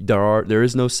literally there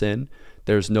is no sin.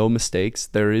 There's no mistakes.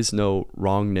 There is no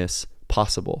wrongness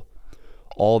possible.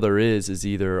 All there is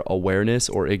either awareness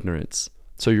or ignorance.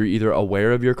 So you're either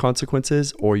aware of your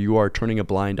consequences or you are turning a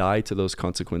blind eye to those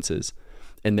consequences.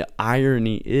 And the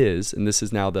irony is, and this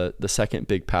is now the second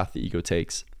big path the ego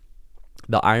takes,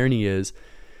 the irony is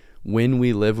when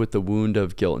we live with the wound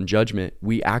of guilt and judgment,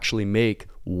 we actually make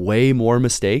way more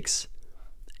mistakes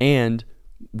and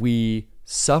we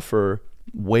suffer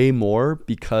way more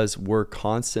because we're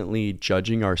constantly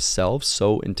judging ourselves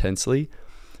so intensely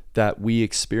that we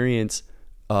experience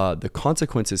the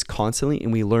consequences constantly,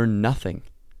 and we learn nothing.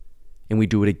 And we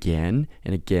do it again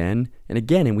and again and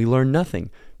again, and we learn nothing.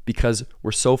 Because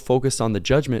we're so focused on the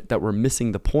judgment that we're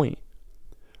missing the point.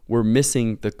 We're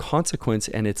missing the consequence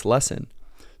and its lesson.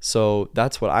 So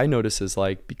that's what I notice is,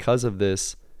 like, because of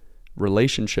this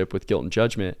relationship with guilt and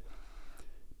judgment,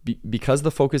 because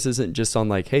the focus isn't just on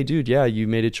like, hey dude, yeah, you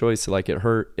made a choice, like it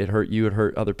hurt you, it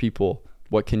hurt other people.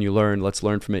 What can you learn? Let's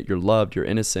learn from it. You're loved, you're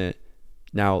innocent.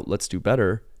 Now let's do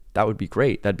better. That would be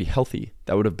great. That'd be healthy.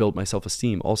 That would have built my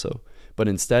self-esteem also. But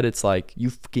instead it's like, you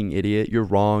fucking idiot, you're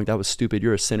wrong, that was stupid,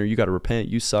 you're a sinner, you got to repent,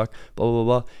 you suck, blah, blah,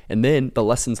 blah. And then the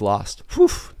lesson's lost. Whew,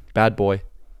 bad boy.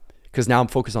 Because now I'm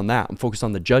focused on that. I'm focused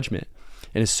on the judgment.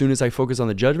 And as soon as I focus on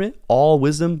the judgment, all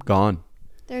wisdom gone.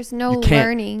 There's no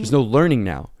learning. There's no learning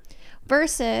now.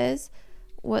 Versus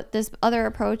what this other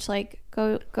approach, like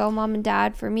go mom and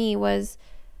dad, for me was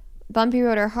bumpy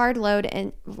road or hard road,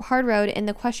 and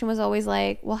the question was always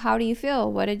like, well, how do you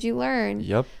feel? What did you learn?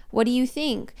 Yep. What do you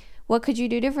think? What could you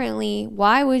do differently?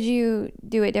 Why would you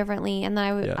do it differently? And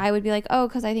then I would be like, oh,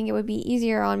 because I think it would be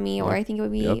easier on me, or I think it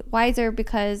would be wiser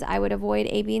because I would avoid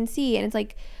A, B, and C. And it's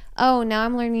like, oh, now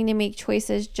I'm learning to make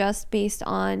choices just based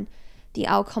on the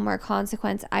outcome or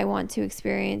consequence I want to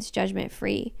experience judgment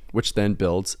free. Which then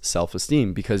builds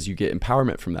self-esteem, because you get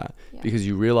empowerment from that. Because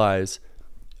you realize,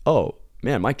 oh,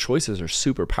 man, my choices are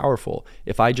super powerful.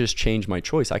 If I just change my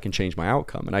choice, I can change my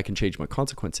outcome and I can change my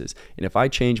consequences. And if I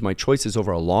change my choices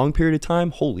over a long period of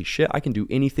time, holy shit, I can do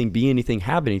anything, be anything,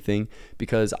 have anything,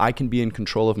 because I can be in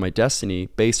control of my destiny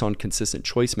based on consistent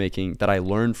choice making that I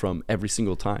learn from every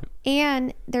single time.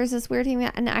 And there's this weird thing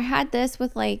that, and I had this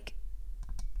with like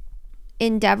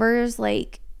endeavors,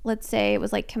 like let's say it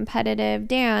was like competitive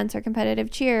dance or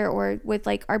competitive cheer, or with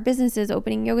like our businesses,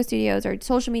 opening yoga studios or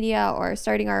social media or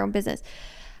starting our own business.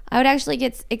 I would actually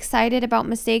get excited about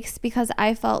mistakes because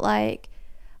I felt like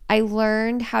I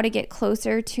learned how to get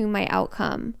closer to my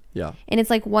outcome. Yeah. And it's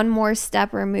like one more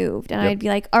step removed. And I'd be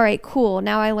like, all right, cool.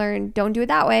 Now I learned, don't do it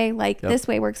that way. Like this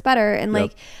way works better. And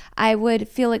like, I would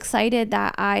feel excited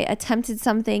that I attempted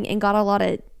something and got a lot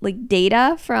of like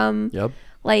data from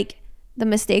like the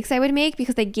mistakes I would make,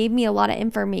 because they gave me a lot of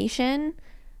information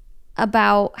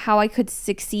about how I could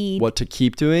succeed, what to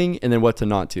keep doing, and then what to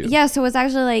not do. Yeah. So it was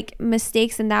actually like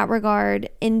mistakes in that regard.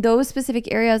 In those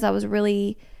specific areas, I was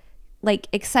really like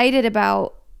excited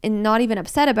about and not even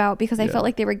upset about, because I felt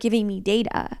like they were giving me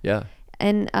data. Yeah.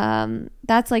 And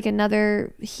that's like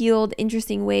another healed,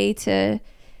 interesting way to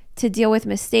deal with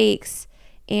mistakes.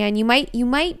 And you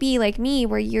might be like me,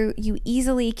 where you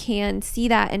easily can see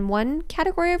that in one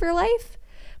category of your life,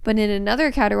 but in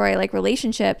another category, like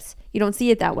relationships, you don't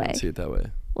see it that way. See it that way.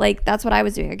 Like that's what I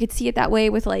was doing. I could see it that way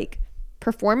with like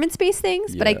performance-based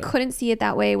things, but I couldn't see it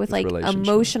that way with like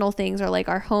emotional things, or like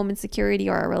our home and security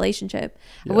or our relationship.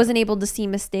 I wasn't able to see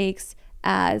mistakes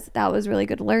as that was really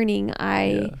good learning.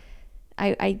 I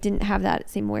didn't have that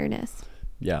same awareness.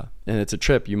 Yeah. And it's a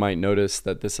trip. You might notice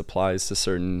that this applies to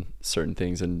certain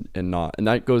things and not. And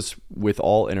that goes with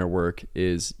all inner work.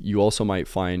 Is you also might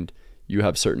find you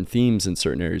have certain themes in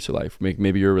certain areas of life.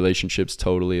 Maybe your relationship's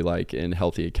totally like in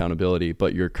healthy accountability,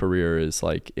 but your career is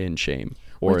like in shame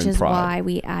or Which in is pride. why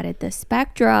we added the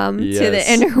spectrum to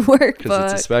the inner workbook.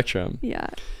 Because it's a spectrum. Yeah.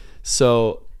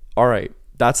 So, all right.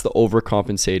 That's the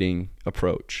overcompensating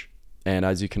approach. And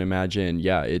as you can imagine,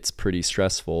 it's pretty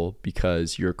stressful,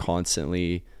 because you're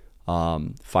constantly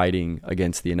fighting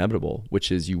against the inevitable,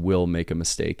 which is you will make a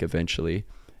mistake eventually.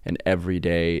 And every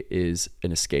day is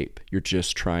an escape. You're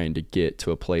just trying to get to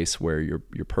a place where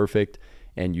you're perfect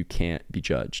and you can't be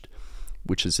judged,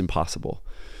 which is impossible.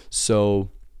 So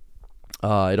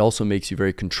it also makes you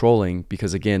very controlling,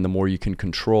 because again, the more you can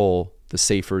control, the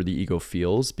safer the ego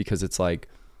feels, because it's like,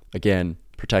 again,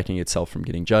 protecting itself from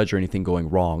getting judged or anything going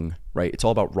wrong, right? It's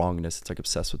all about wrongness. It's like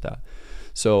obsessed with that.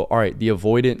 So, all right, the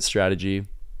avoidant strategy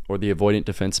or the avoidant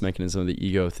defense mechanism of the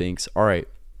ego thinks, all right,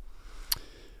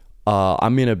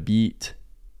 I'm going to beat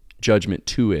judgment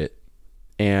to it,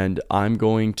 and I'm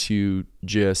going to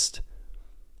just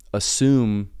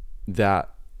assume that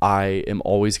I am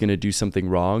always going to do something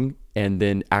wrong and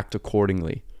then act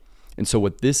accordingly. And so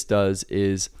what this does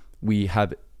is we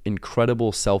have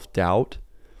incredible self-doubt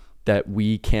that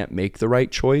we can't make the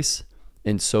right choice,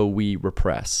 and so we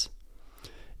repress.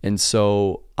 And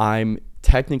so I'm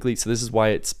technically, so this is why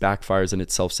it backfires and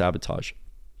it's self-sabotage.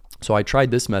 So I tried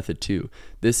this method too.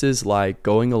 This is like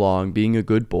going along, being a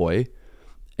good boy,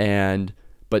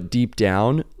 but deep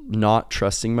down, not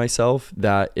trusting myself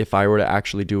that if I were to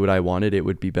actually do what I wanted, it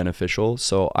would be beneficial.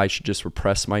 So I should just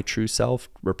repress my true self,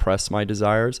 repress my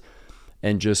desires,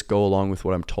 and just go along with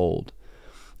what I'm told.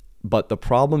 But the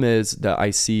problem is that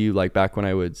I see, like back when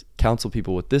I would counsel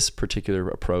people with this particular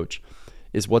approach,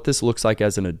 is what this looks like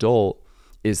as an adult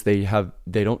is they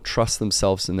don't trust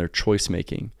themselves in their choice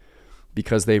making,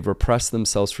 because they've repressed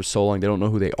themselves for so long. They don't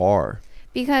know who they are.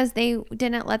 Because they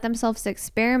didn't let themselves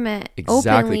experiment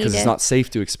Exactly, because it's not safe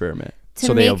to experiment.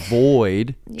 So they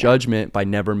avoid judgment by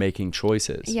never making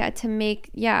choices. If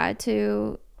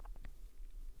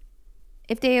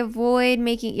they avoid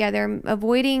making, they're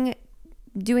avoiding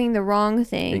doing the wrong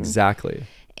thing. Exactly.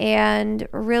 And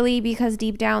really, because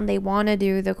deep down they want to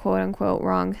do the quote unquote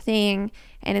wrong thing,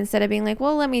 and instead of being like,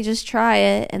 well, let me just try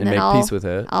it and then make peace with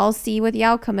it, I'll see what the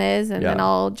outcome is, and then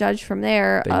I'll judge from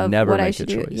there they of never what make I should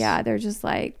do. Yeah, they're just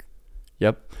like,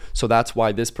 yep. So that's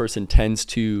why this person tends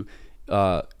to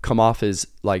come off as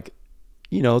like,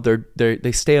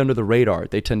 they stay under the radar.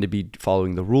 They tend to be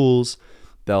following the rules.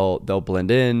 They'll blend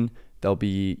in. They'll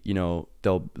be,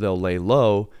 they'll lay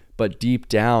low. But deep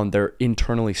down, they're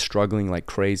internally struggling like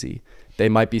crazy. They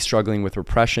might be struggling with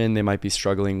repression. They might be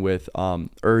struggling with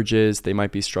urges. They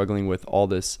might be struggling with all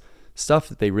this stuff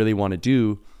that they really want to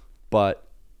do, but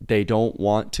they don't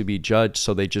want to be judged,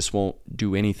 so they just won't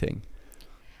do anything.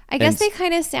 I guess they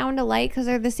kind of sound alike because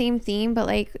they're the same theme, but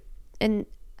like, and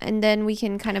then we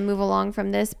can kind of move along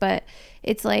from this, but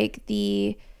it's like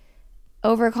the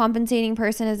overcompensating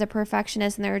person is a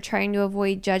perfectionist, and they're trying to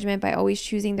avoid judgment by always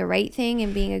choosing the right thing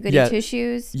and being a goody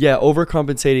two-shoes. Yeah,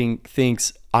 overcompensating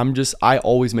thinks I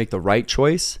always make the right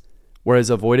choice,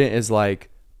 whereas avoidant is like,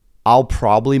 I'll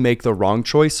probably make the wrong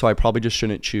choice, so I probably just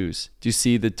shouldn't choose. Do you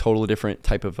see the totally different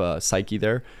type of psyche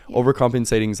there? Yeah.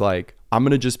 Overcompensating is like, I'm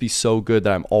going to just be so good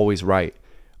that I'm always right.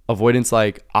 Avoidance,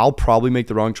 like, I'll probably make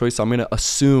the wrong choice, so I'm going to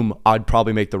assume I'd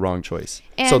probably make the wrong choice.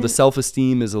 And so the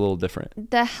self-esteem is a little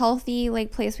different. The healthy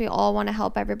place we all want to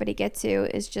help everybody get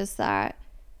to is just that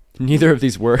neither of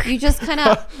these work. You just kind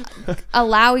of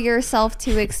allow yourself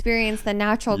to experience the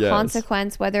natural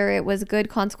consequence, whether it was good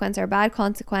consequence or bad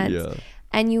consequence. Yeah.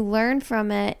 And you learn from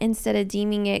it instead of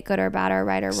deeming it good or bad or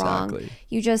right or wrong.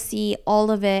 You just see all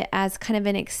of it as kind of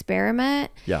an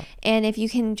experiment. Yeah. And if you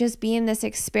can just be in this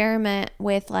experiment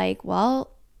with like,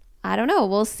 well, I don't know,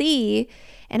 we'll see,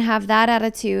 and have that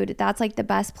attitude, that's like the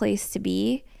best place to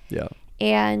be. Yeah.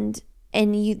 And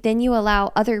you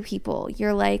allow other people.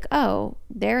 You're like, oh,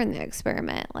 they're in the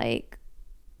experiment. Like,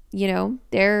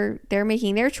 they're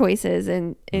making their choices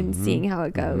and seeing how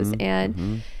it goes.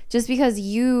 And just because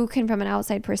you can, from an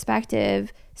outside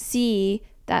perspective, see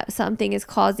that something is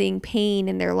causing pain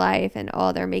in their life and,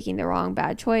 oh, they're making the wrong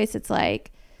bad choice, it's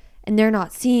like, and they're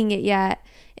not seeing it yet,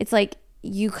 it's like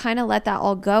you kind of let that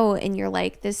all go, and you're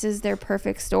like, this is their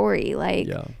perfect story. Like,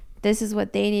 this is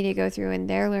what they need to go through, and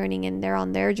they're learning, and they're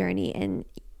on their journey. And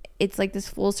it's like this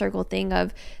full circle thing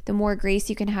of the more grace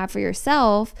you can have for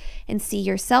yourself and see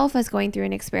yourself as going through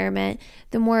an experiment,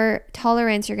 the more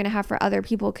tolerance you're going to have for other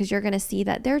people, because you're going to see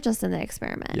that they're just in the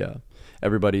experiment. Yeah.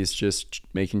 Everybody's just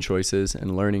making choices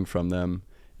and learning from them.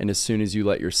 And as soon as you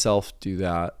let yourself do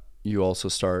that, you also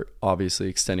start obviously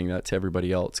extending that to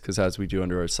everybody else, because as we do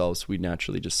unto ourselves, we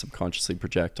naturally just subconsciously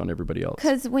project on everybody else.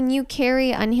 Because when you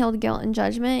carry unhealed guilt and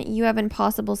judgment, you have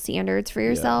impossible standards for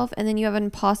yourself, and then you have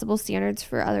impossible standards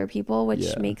for other people,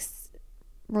 which makes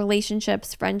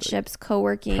relationships, friendships,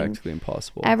 co-working practically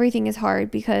impossible. Everything is hard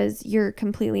because you're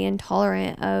completely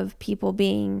intolerant of people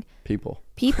being people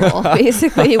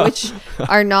basically, which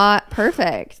are not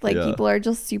perfect. Like, people are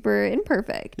just super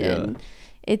imperfect, and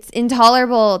it's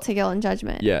intolerable to guilt and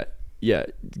judgment. Yeah.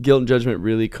 Guilt and judgment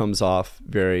really comes off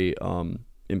very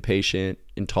impatient.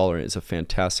 Intolerant is a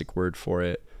fantastic word for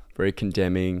it. Very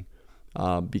condemning.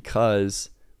 because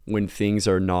when things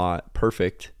are not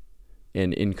perfect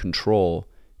and in control,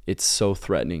 it's so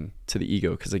threatening to the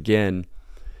ego. Because again,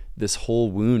 this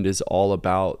whole wound is all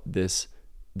about this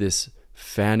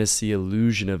fantasy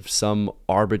illusion of some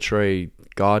arbitrary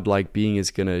godlike being is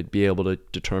going to be able to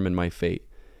determine my fate.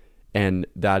 And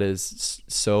that is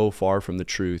so far from the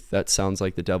truth. That sounds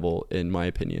like the devil, in my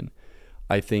opinion.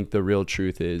 I think the real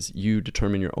truth is you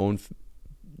determine your own,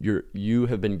 you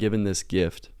have been given this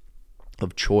gift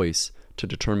of choice to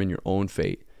determine your own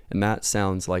fate. And that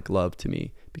sounds like love to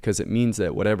me, because it means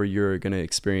that whatever you're going to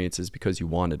experience is because you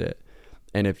wanted it.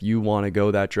 And if you want to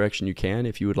go that direction, you can.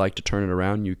 If you would like to turn it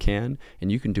around, you can.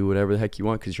 And you can do whatever the heck you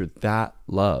want because you're that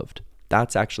loved.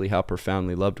 That's actually how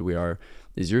profoundly loved we are,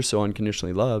 is you're so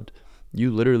unconditionally loved, you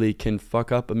literally can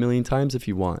fuck up a million times if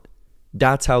you want.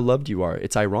 That's how loved you are.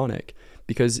 It's ironic,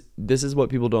 because this is what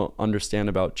people don't understand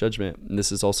about judgment. And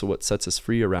this is also what sets us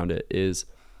free around it, is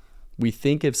we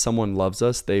think if someone loves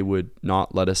us, they would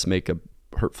not let us make a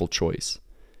hurtful choice.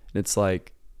 And it's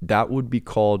like, that would be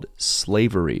called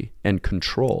slavery and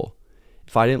control.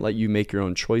 If I didn't let you make your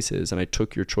own choices and I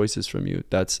took your choices from you,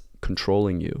 that's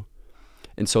controlling you.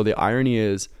 And so the irony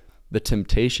is, the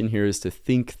temptation here is to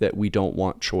think that we don't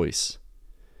want choice.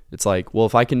 It's like, well,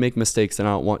 if I can make mistakes and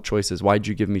I don't want choices, why'd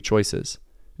you give me choices?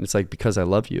 And it's like, because I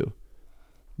love you.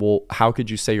 Well, how could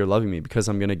you say you're loving me? Because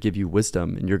I'm going to give you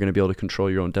wisdom and you're going to be able to control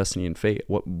your own destiny and fate.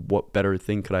 What better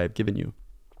thing could I have given you?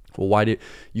 Well,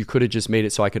 you could have just made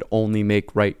it so I could only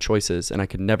make right choices and I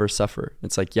could never suffer.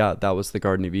 It's like, yeah, that was the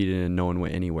Garden of Eden and no one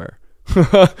went anywhere.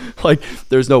 Like,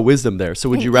 there's no wisdom there. So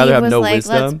would you rather have no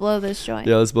wisdom? Let's blow this joint.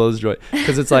 Yeah, let's blow this joint.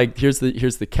 Because it's like, here's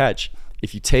the catch.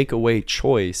 If you take away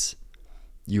choice,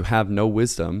 you have no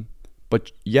wisdom.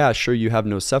 But yeah, sure, you have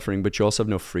no suffering, but you also have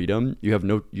no freedom. You have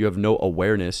no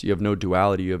awareness. You have no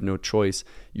duality. You have no choice.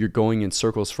 You're going in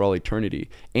circles for all eternity.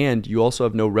 And you also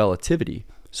have no relativity.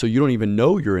 So you don't even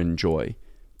know you're in joy.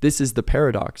 This is the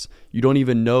paradox. You don't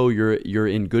even know you're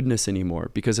in goodness anymore,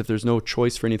 because if there's no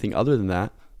choice for anything other than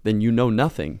that, then you know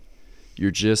nothing. You're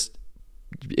just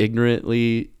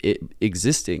ignorantly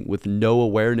existing with no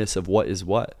awareness of what is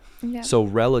what. Yeah. So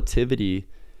relativity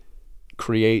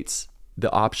creates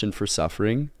the option for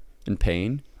suffering and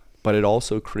pain, but it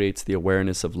also creates the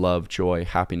awareness of love, joy,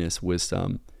 happiness,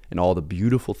 wisdom, and all the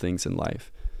beautiful things in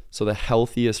life. So the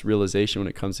healthiest realization when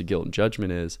it comes to guilt and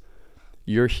judgment is,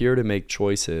 you're here to make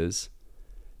choices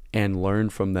and learn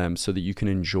from them so that you can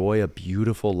enjoy a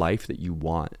beautiful life that you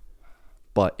want.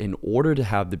 But in order to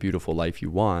have the beautiful life you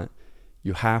want,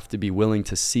 you have to be willing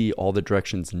to see all the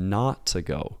directions not to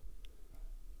go.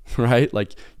 Right?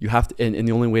 Like, you have to, and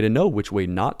the only way to know which way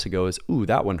not to go is, ooh,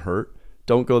 that one hurt.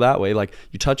 Don't go that way. Like,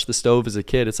 you touched the stove as a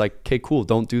kid. It's like, okay, cool.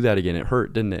 Don't do that again. It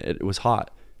hurt, didn't it? It was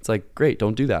hot. It's like, great.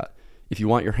 Don't do that. If you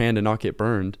want your hand to not get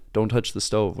burned, don't touch the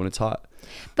stove when it's hot.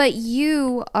 But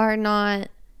you are not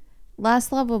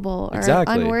less lovable or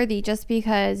unworthy just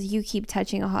because you keep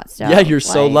touching a hot stove. Yeah, you're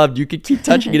so loved. You could keep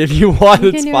touching it if you want.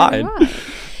 It's fine.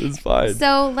 It's fine.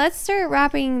 So let's start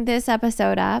wrapping this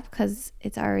episode up, because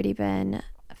it's already been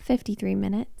 53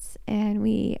 minutes and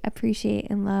we appreciate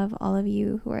and love all of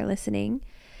you who are listening.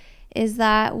 Is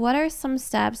that, what are some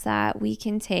steps that we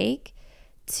can take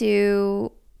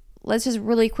to, let's just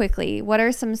really quickly, what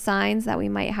are some signs that we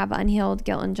might have unhealed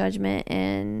guilt and judgment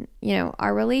in,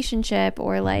 our relationship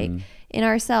or in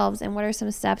ourselves, and what are some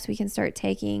steps we can start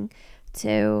taking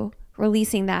to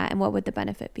releasing that, and what would the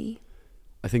benefit be?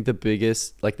 I think the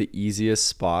biggest, the easiest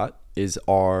spot is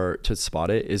our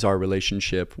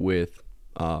relationship with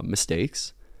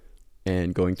mistakes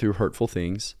and going through hurtful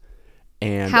things.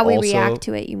 And how we react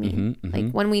to it, you mean?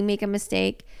 Like when we make a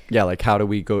mistake. Yeah, like how do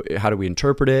we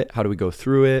interpret it? How do we go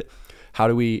through it? How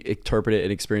do we interpret it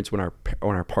and experience when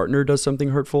our partner does something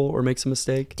hurtful or makes a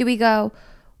mistake? Do we go,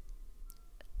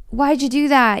 why'd you do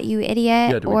that, you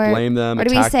idiot? Yeah, do we blame them, or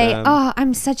do we say, oh,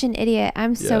 I'm such an idiot,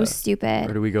 I'm so stupid?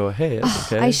 Or do we go, hey,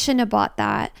 it's okay. I shouldn't have bought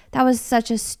that. That was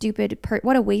such a stupid,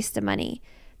 what a waste of money.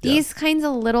 These kinds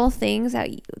of little things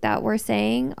that we're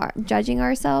saying, are judging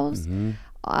ourselves,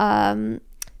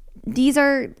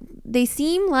 they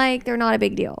seem like they're not a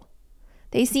big deal.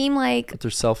 They seem like, but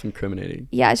they're self-incriminating.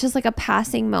 Yeah, it's just like a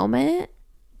passing moment,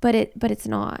 but it's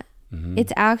not.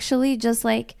 It's actually just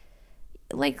like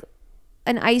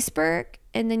an iceberg,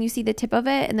 and then you see the tip of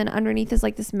it, and then underneath is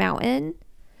like this mountain.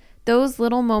 Those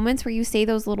little moments where you say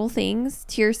those little things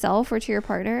to yourself or to your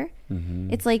partner,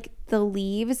 it's like the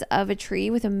leaves of a tree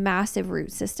with a massive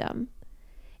root system.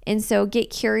 And so get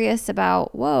curious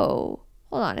about, whoa,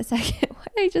 hold on a second. Why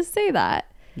did I just say that?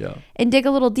 Yeah. And dig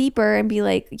a little deeper and be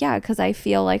like, yeah, because I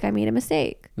feel like I made a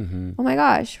mistake. Mm-hmm. Oh my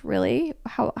gosh, really?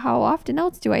 How often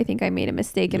else do I think I made a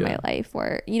mistake in Yeah. my life?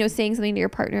 Or, you know, saying something to your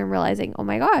partner and realizing, oh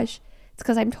my gosh, it's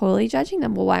because I'm totally judging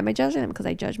them. Well, why am I judging them? Because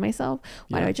I judge myself.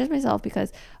 Why do I judge myself?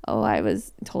 Because, oh, I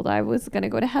was told I was going to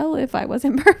go to hell if I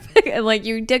wasn't perfect. And like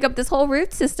you dig up this whole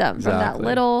root system from that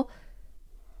little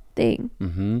thing.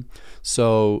 Mm-hmm.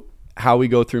 So how we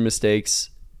go through mistakes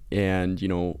and, you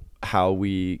know, how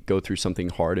we go through something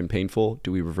hard and painful.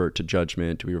 Do we revert to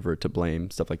judgment? Do we revert to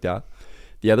blame? Stuff like that.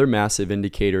 The other massive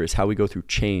indicator is how we go through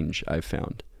change, I've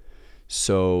found.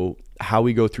 So how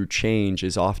we go through change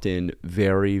is often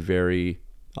very, very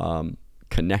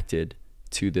connected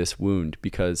to this wound,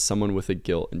 because someone with a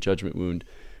guilt and judgment wound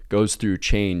goes through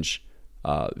change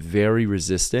very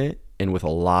resistant and with a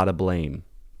lot of blame.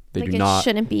 They like do not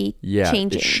shouldn't be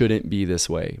changing. It shouldn't be this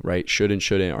way, right? Should and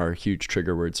shouldn't are huge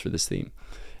trigger words for this theme.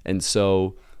 And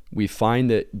so we find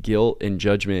that guilt and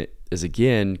judgment is,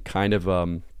 again, kind of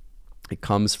it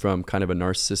comes from kind of a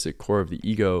narcissistic core of the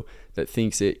ego that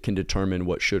thinks it can determine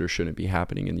what should or shouldn't be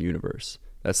happening in the universe.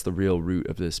 That's the real root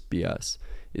of this BS,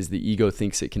 is the ego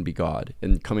thinks it can be God.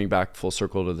 And coming back full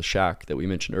circle to the shack that we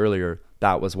mentioned earlier,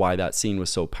 that was why that scene was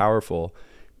so powerful,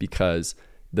 because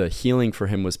the healing for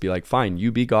him was be like, fine,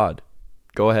 you be God.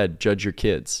 Go ahead, judge your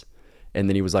kids. And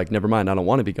then he was like, never mind, I don't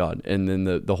want to be God. And then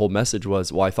the whole message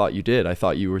was, well, I thought you did. I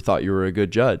thought you were a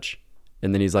good judge.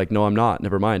 And then he's like, no, I'm not.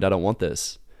 Never mind, I don't want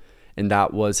this. And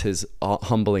that was his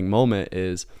humbling moment,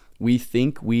 is we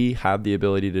think we have the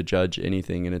ability to judge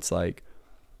anything. And it's like,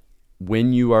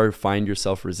 when you find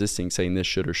yourself resisting, saying this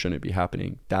should or shouldn't be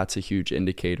happening, that's a huge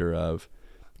indicator of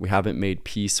we haven't made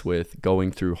peace with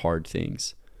going through hard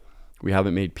things. We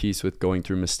haven't made peace with going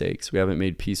through mistakes. We haven't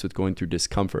made peace with going through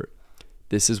discomfort.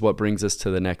 This is what brings us to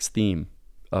the next theme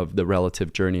of the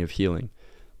relative journey of healing.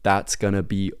 That's going to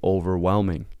be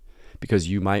overwhelming, because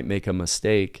you might make a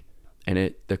mistake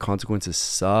and the consequences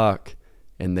suck,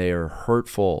 and they are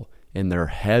hurtful, and they're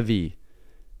heavy,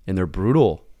 and they're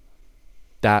brutal.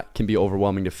 That can be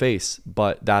overwhelming to face,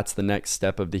 but that's the next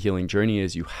step of the healing journey,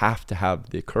 is you have to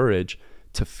have the courage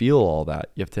to feel all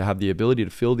that. You have to have the ability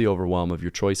to feel the overwhelm of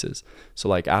your choices. So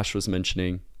like Ash was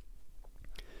mentioning,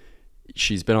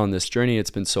 she's been on this journey. It's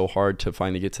been so hard to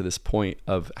finally get to this point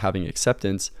of having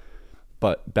acceptance.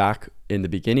 But back in the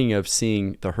beginning of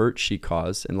seeing the hurt she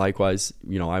caused, and likewise,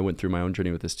 you know, I went through my own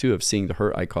journey with this too, of seeing the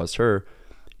hurt I caused her,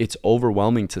 it's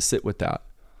overwhelming to sit with that.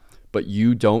 But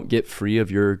you don't get free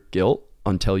of your guilt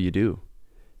until you do.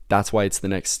 That's why it's the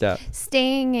next step.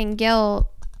 Staying in guilt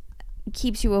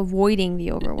keeps you avoiding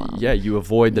the overwhelm. Yeah, you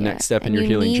avoid the next step in your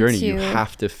healing journey. You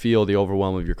have to feel the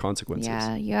overwhelm of your consequences.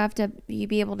 Yeah, you have to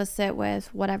be able to sit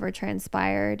with whatever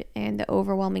transpired and the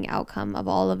overwhelming outcome of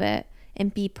all of it,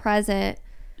 and be present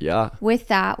with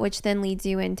that, which then leads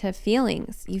you into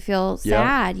feelings. You feel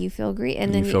sad, you feel grief,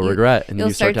 and then you feel regret, and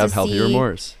you start to have healthy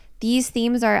remorse. These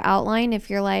themes are outlined. If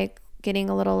you're like getting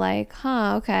a little like,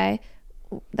 okay,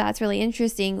 that's really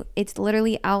interesting. It's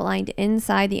literally outlined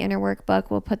inside the inner workbook.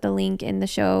 We'll put the link in the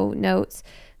show notes.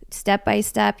 Step by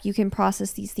step, you can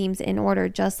process these themes in order,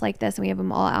 just like this. And we have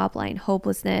them all outlined: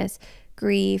 hopelessness,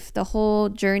 grief, the whole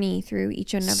journey through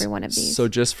each and every one of these. So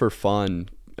just for fun,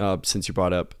 since you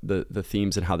brought up the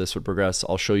themes and how this would progress,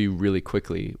 I'll show you really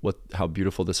quickly how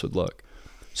beautiful this would look.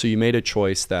 So you made a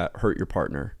choice that hurt your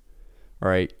partner. All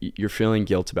right, you're feeling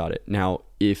guilt about it. Now,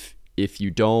 if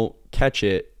you don't catch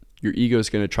it, your ego is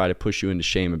going to try to push you into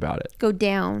shame about it. Go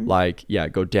down.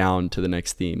 Go down to the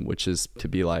next theme, which is to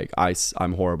be like,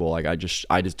 I'm horrible. Like I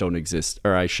just don't exist,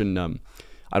 or I shouldn't.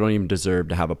 I don't even deserve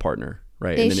to have a partner.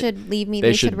 Right? They should leave me.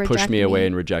 They should push me away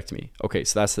and reject me. Okay,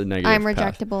 so that's the negative. I'm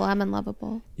rejectable. I'm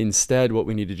unlovable. Instead, what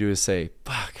we need to do is say,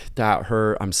 "Fuck, that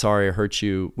hurt. I'm sorry I hurt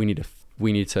you." We need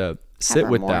to sit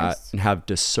with that and have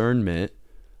discernment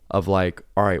of like,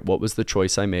 all right, what was the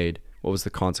choice I made? What was the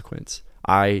consequence?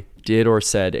 I did or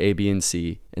said A, B, and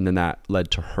C, and then that led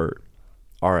to hurt.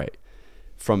 All right.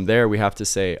 From there, we have to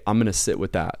say, I'm going to sit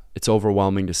with that. It's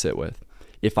overwhelming to sit with.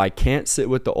 If I can't sit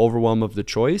with the overwhelm of the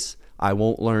choice, I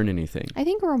won't learn anything. I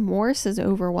think remorse is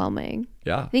overwhelming.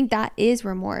 Yeah. I think that is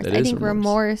remorse. I think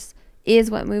remorse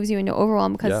is what moves you into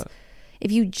overwhelm, because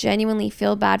if you genuinely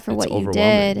feel bad for what you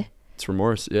did, it's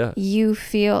remorse. Yeah. You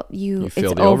feel it's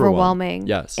overwhelming.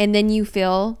 Yes. And then you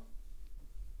feel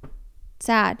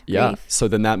sad. Yeah. Grief. So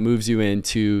then that moves you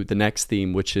into the next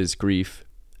theme, which is grief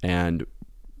and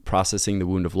processing the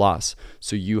wound of loss.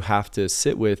 So you have to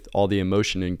sit with all the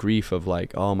emotion and grief of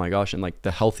like, oh my gosh, and like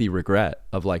the healthy regret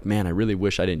of like, man, I really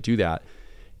wish I didn't do that.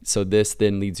 So this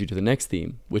then leads you to the next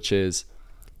theme, which is,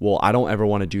 well, I don't ever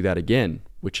want to do that again,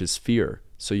 which is fear.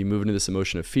 So you move into this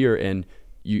emotion of fear, and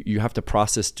you have to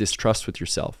process distrust with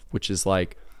yourself, which is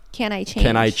like, can I change?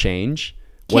 Can I change?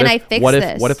 Can I fix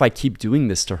this? What if I keep doing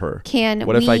this to her?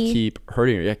 What if I keep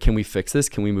hurting her? Yeah, can we fix this?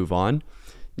 Can we move on?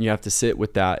 And you have to sit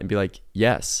with that and be like,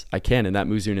 yes, I can. And that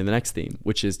moves you into the next theme,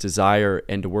 which is desire,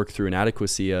 and to work through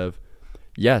inadequacy of,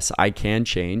 yes, I can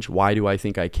change. Why do I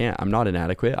think I can't? I'm not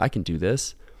inadequate. I can do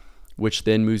this, which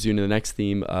then moves you into the next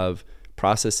theme of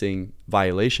processing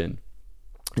violation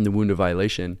and the wound of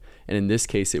violation. And in this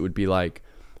case, it would be like,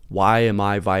 why am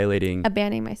I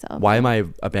abandoning myself? Why am I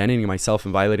abandoning myself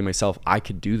and violating myself? I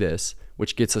could do this,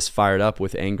 which gets us fired up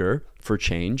with anger for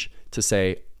change to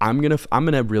say, I'm going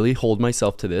to really hold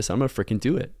myself to this. I'm going to freaking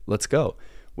do it. Let's go.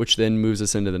 Which then moves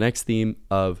us into the next theme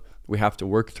of, we have to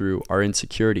work through our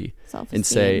insecurity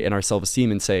and our self-esteem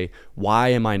and say, why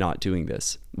am I not doing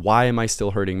this? Why am I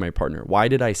still hurting my partner? Why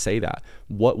did I say that?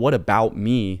 What about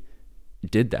me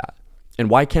did that? And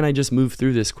why can't I just move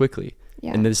through this quickly?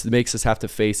 Yeah. And this makes us have to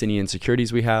face any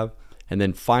insecurities we have. And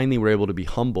then finally, we're able to be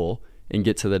humble and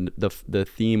get to the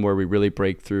theme where we really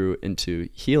break through into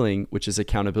healing, which is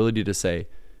accountability, to say,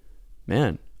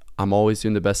 man, I'm always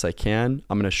doing the best I can.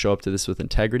 I'm going to show up to this with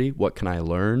integrity. What can I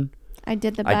learn? I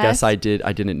did the best. I guess I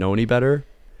didn't know any better.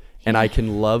 Yeah. And I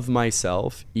can love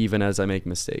myself even as I make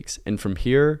mistakes. And from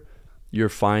here, you're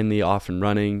finally off and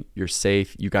running. You're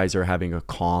safe. You guys are having a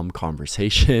calm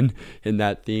conversation in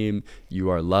that theme. You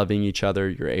are loving each other.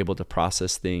 You're able to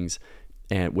process things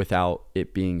and without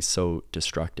it being so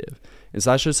destructive. And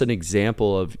so that's just an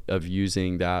example of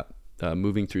using that,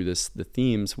 moving through the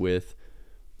themes with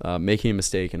making a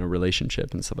mistake in a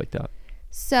relationship and stuff like that.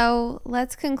 So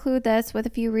let's conclude this with a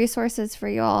few resources for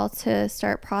you all to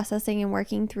start processing and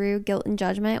working through guilt and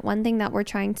judgment. One thing that we're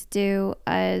trying to do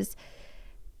is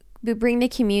we bring the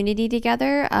community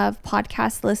together of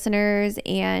podcast listeners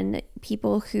and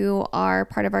people who are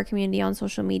part of our community on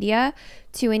social media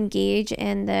to engage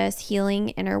in this healing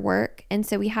inner work. And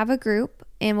so we have a group,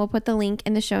 and we'll put the link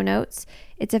in the show notes.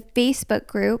 It's a Facebook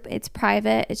group. It's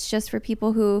private. It's just for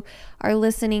people who are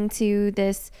listening to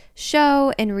this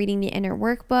show and reading the inner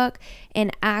workbook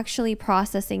and actually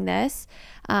processing this.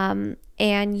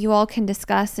 And you all can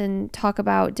discuss and talk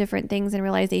about different things and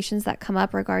realizations that come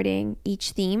up regarding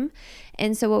each theme.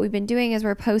 And so what we've been doing is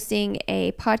we're posting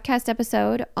a podcast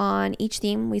episode on each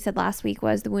theme. We said last week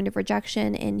was the wound of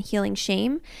rejection and healing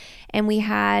shame. And we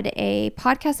had a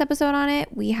podcast episode on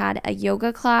it. We had a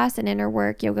yoga class, an inner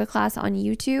work yoga class on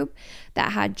YouTube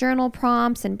that had journal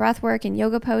prompts and breath work and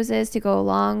yoga poses to go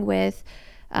along with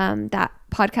that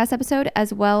podcast episode,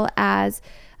 as well as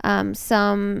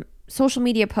some social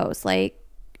media posts, like,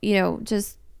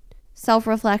 just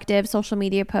self-reflective social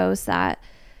media posts that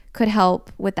could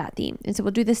help with that theme. And so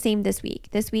we'll do the same this week.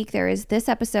 This week there is this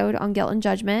episode on guilt and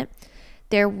judgment.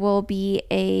 There will be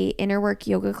a inner work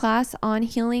yoga class on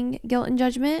healing guilt and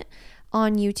judgment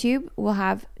on YouTube. We'll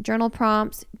have journal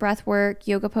prompts, breath work,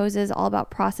 yoga poses, all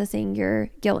about processing your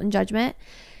guilt and judgment.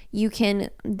 You can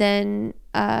then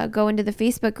go into the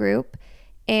Facebook group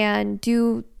and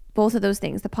do both of those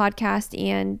things, the podcast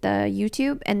and the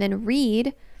YouTube, and then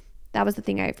read. That was the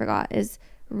thing I forgot, is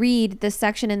read the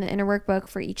section in the inner workbook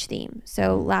for each theme.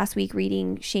 So last week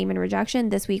reading shame and rejection.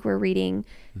 This week we're reading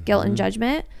guilt and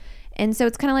judgment. And so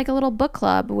it's kind of like a little book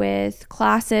club with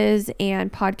classes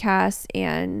and podcasts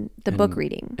and book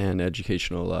reading. And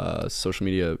educational social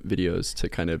media videos to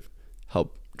kind of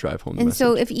help drive home the message.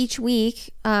 And so if each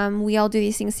week we all do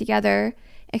these things together,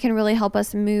 it can really help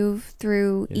us move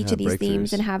through each of these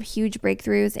themes and have huge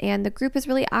breakthroughs. And the group is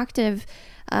really active.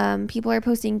 People are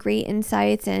posting great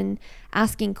insights and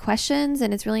asking questions.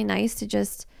 And it's really nice to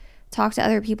just talk to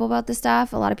other people about this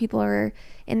stuff. A lot of people are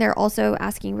in there also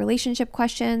asking relationship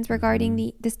questions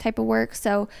regarding this type of work.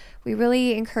 So we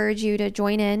really encourage you to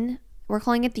join in. We're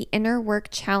calling it the Inner Work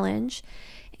Challenge.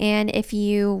 And if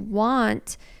you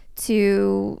want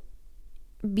to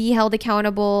be held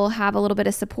accountable, have a little bit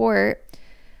of support,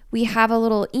 we have a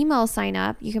little email sign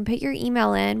up. You can put your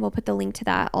email in. We'll put the link to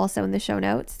that also in the show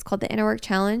notes. It's called the Inner Work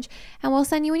Challenge. And we'll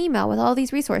send you an email with all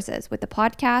these resources, with the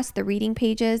podcast, the reading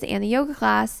pages, and the yoga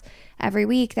class every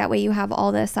week. That way you have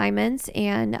all the assignments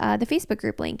and the Facebook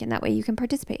group link, and that way you can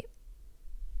participate.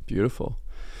 Beautiful.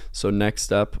 So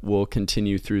next up, we'll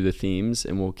continue through the themes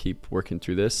and we'll keep working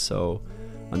through this. So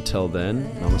until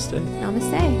then, namaste.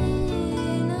 Namaste.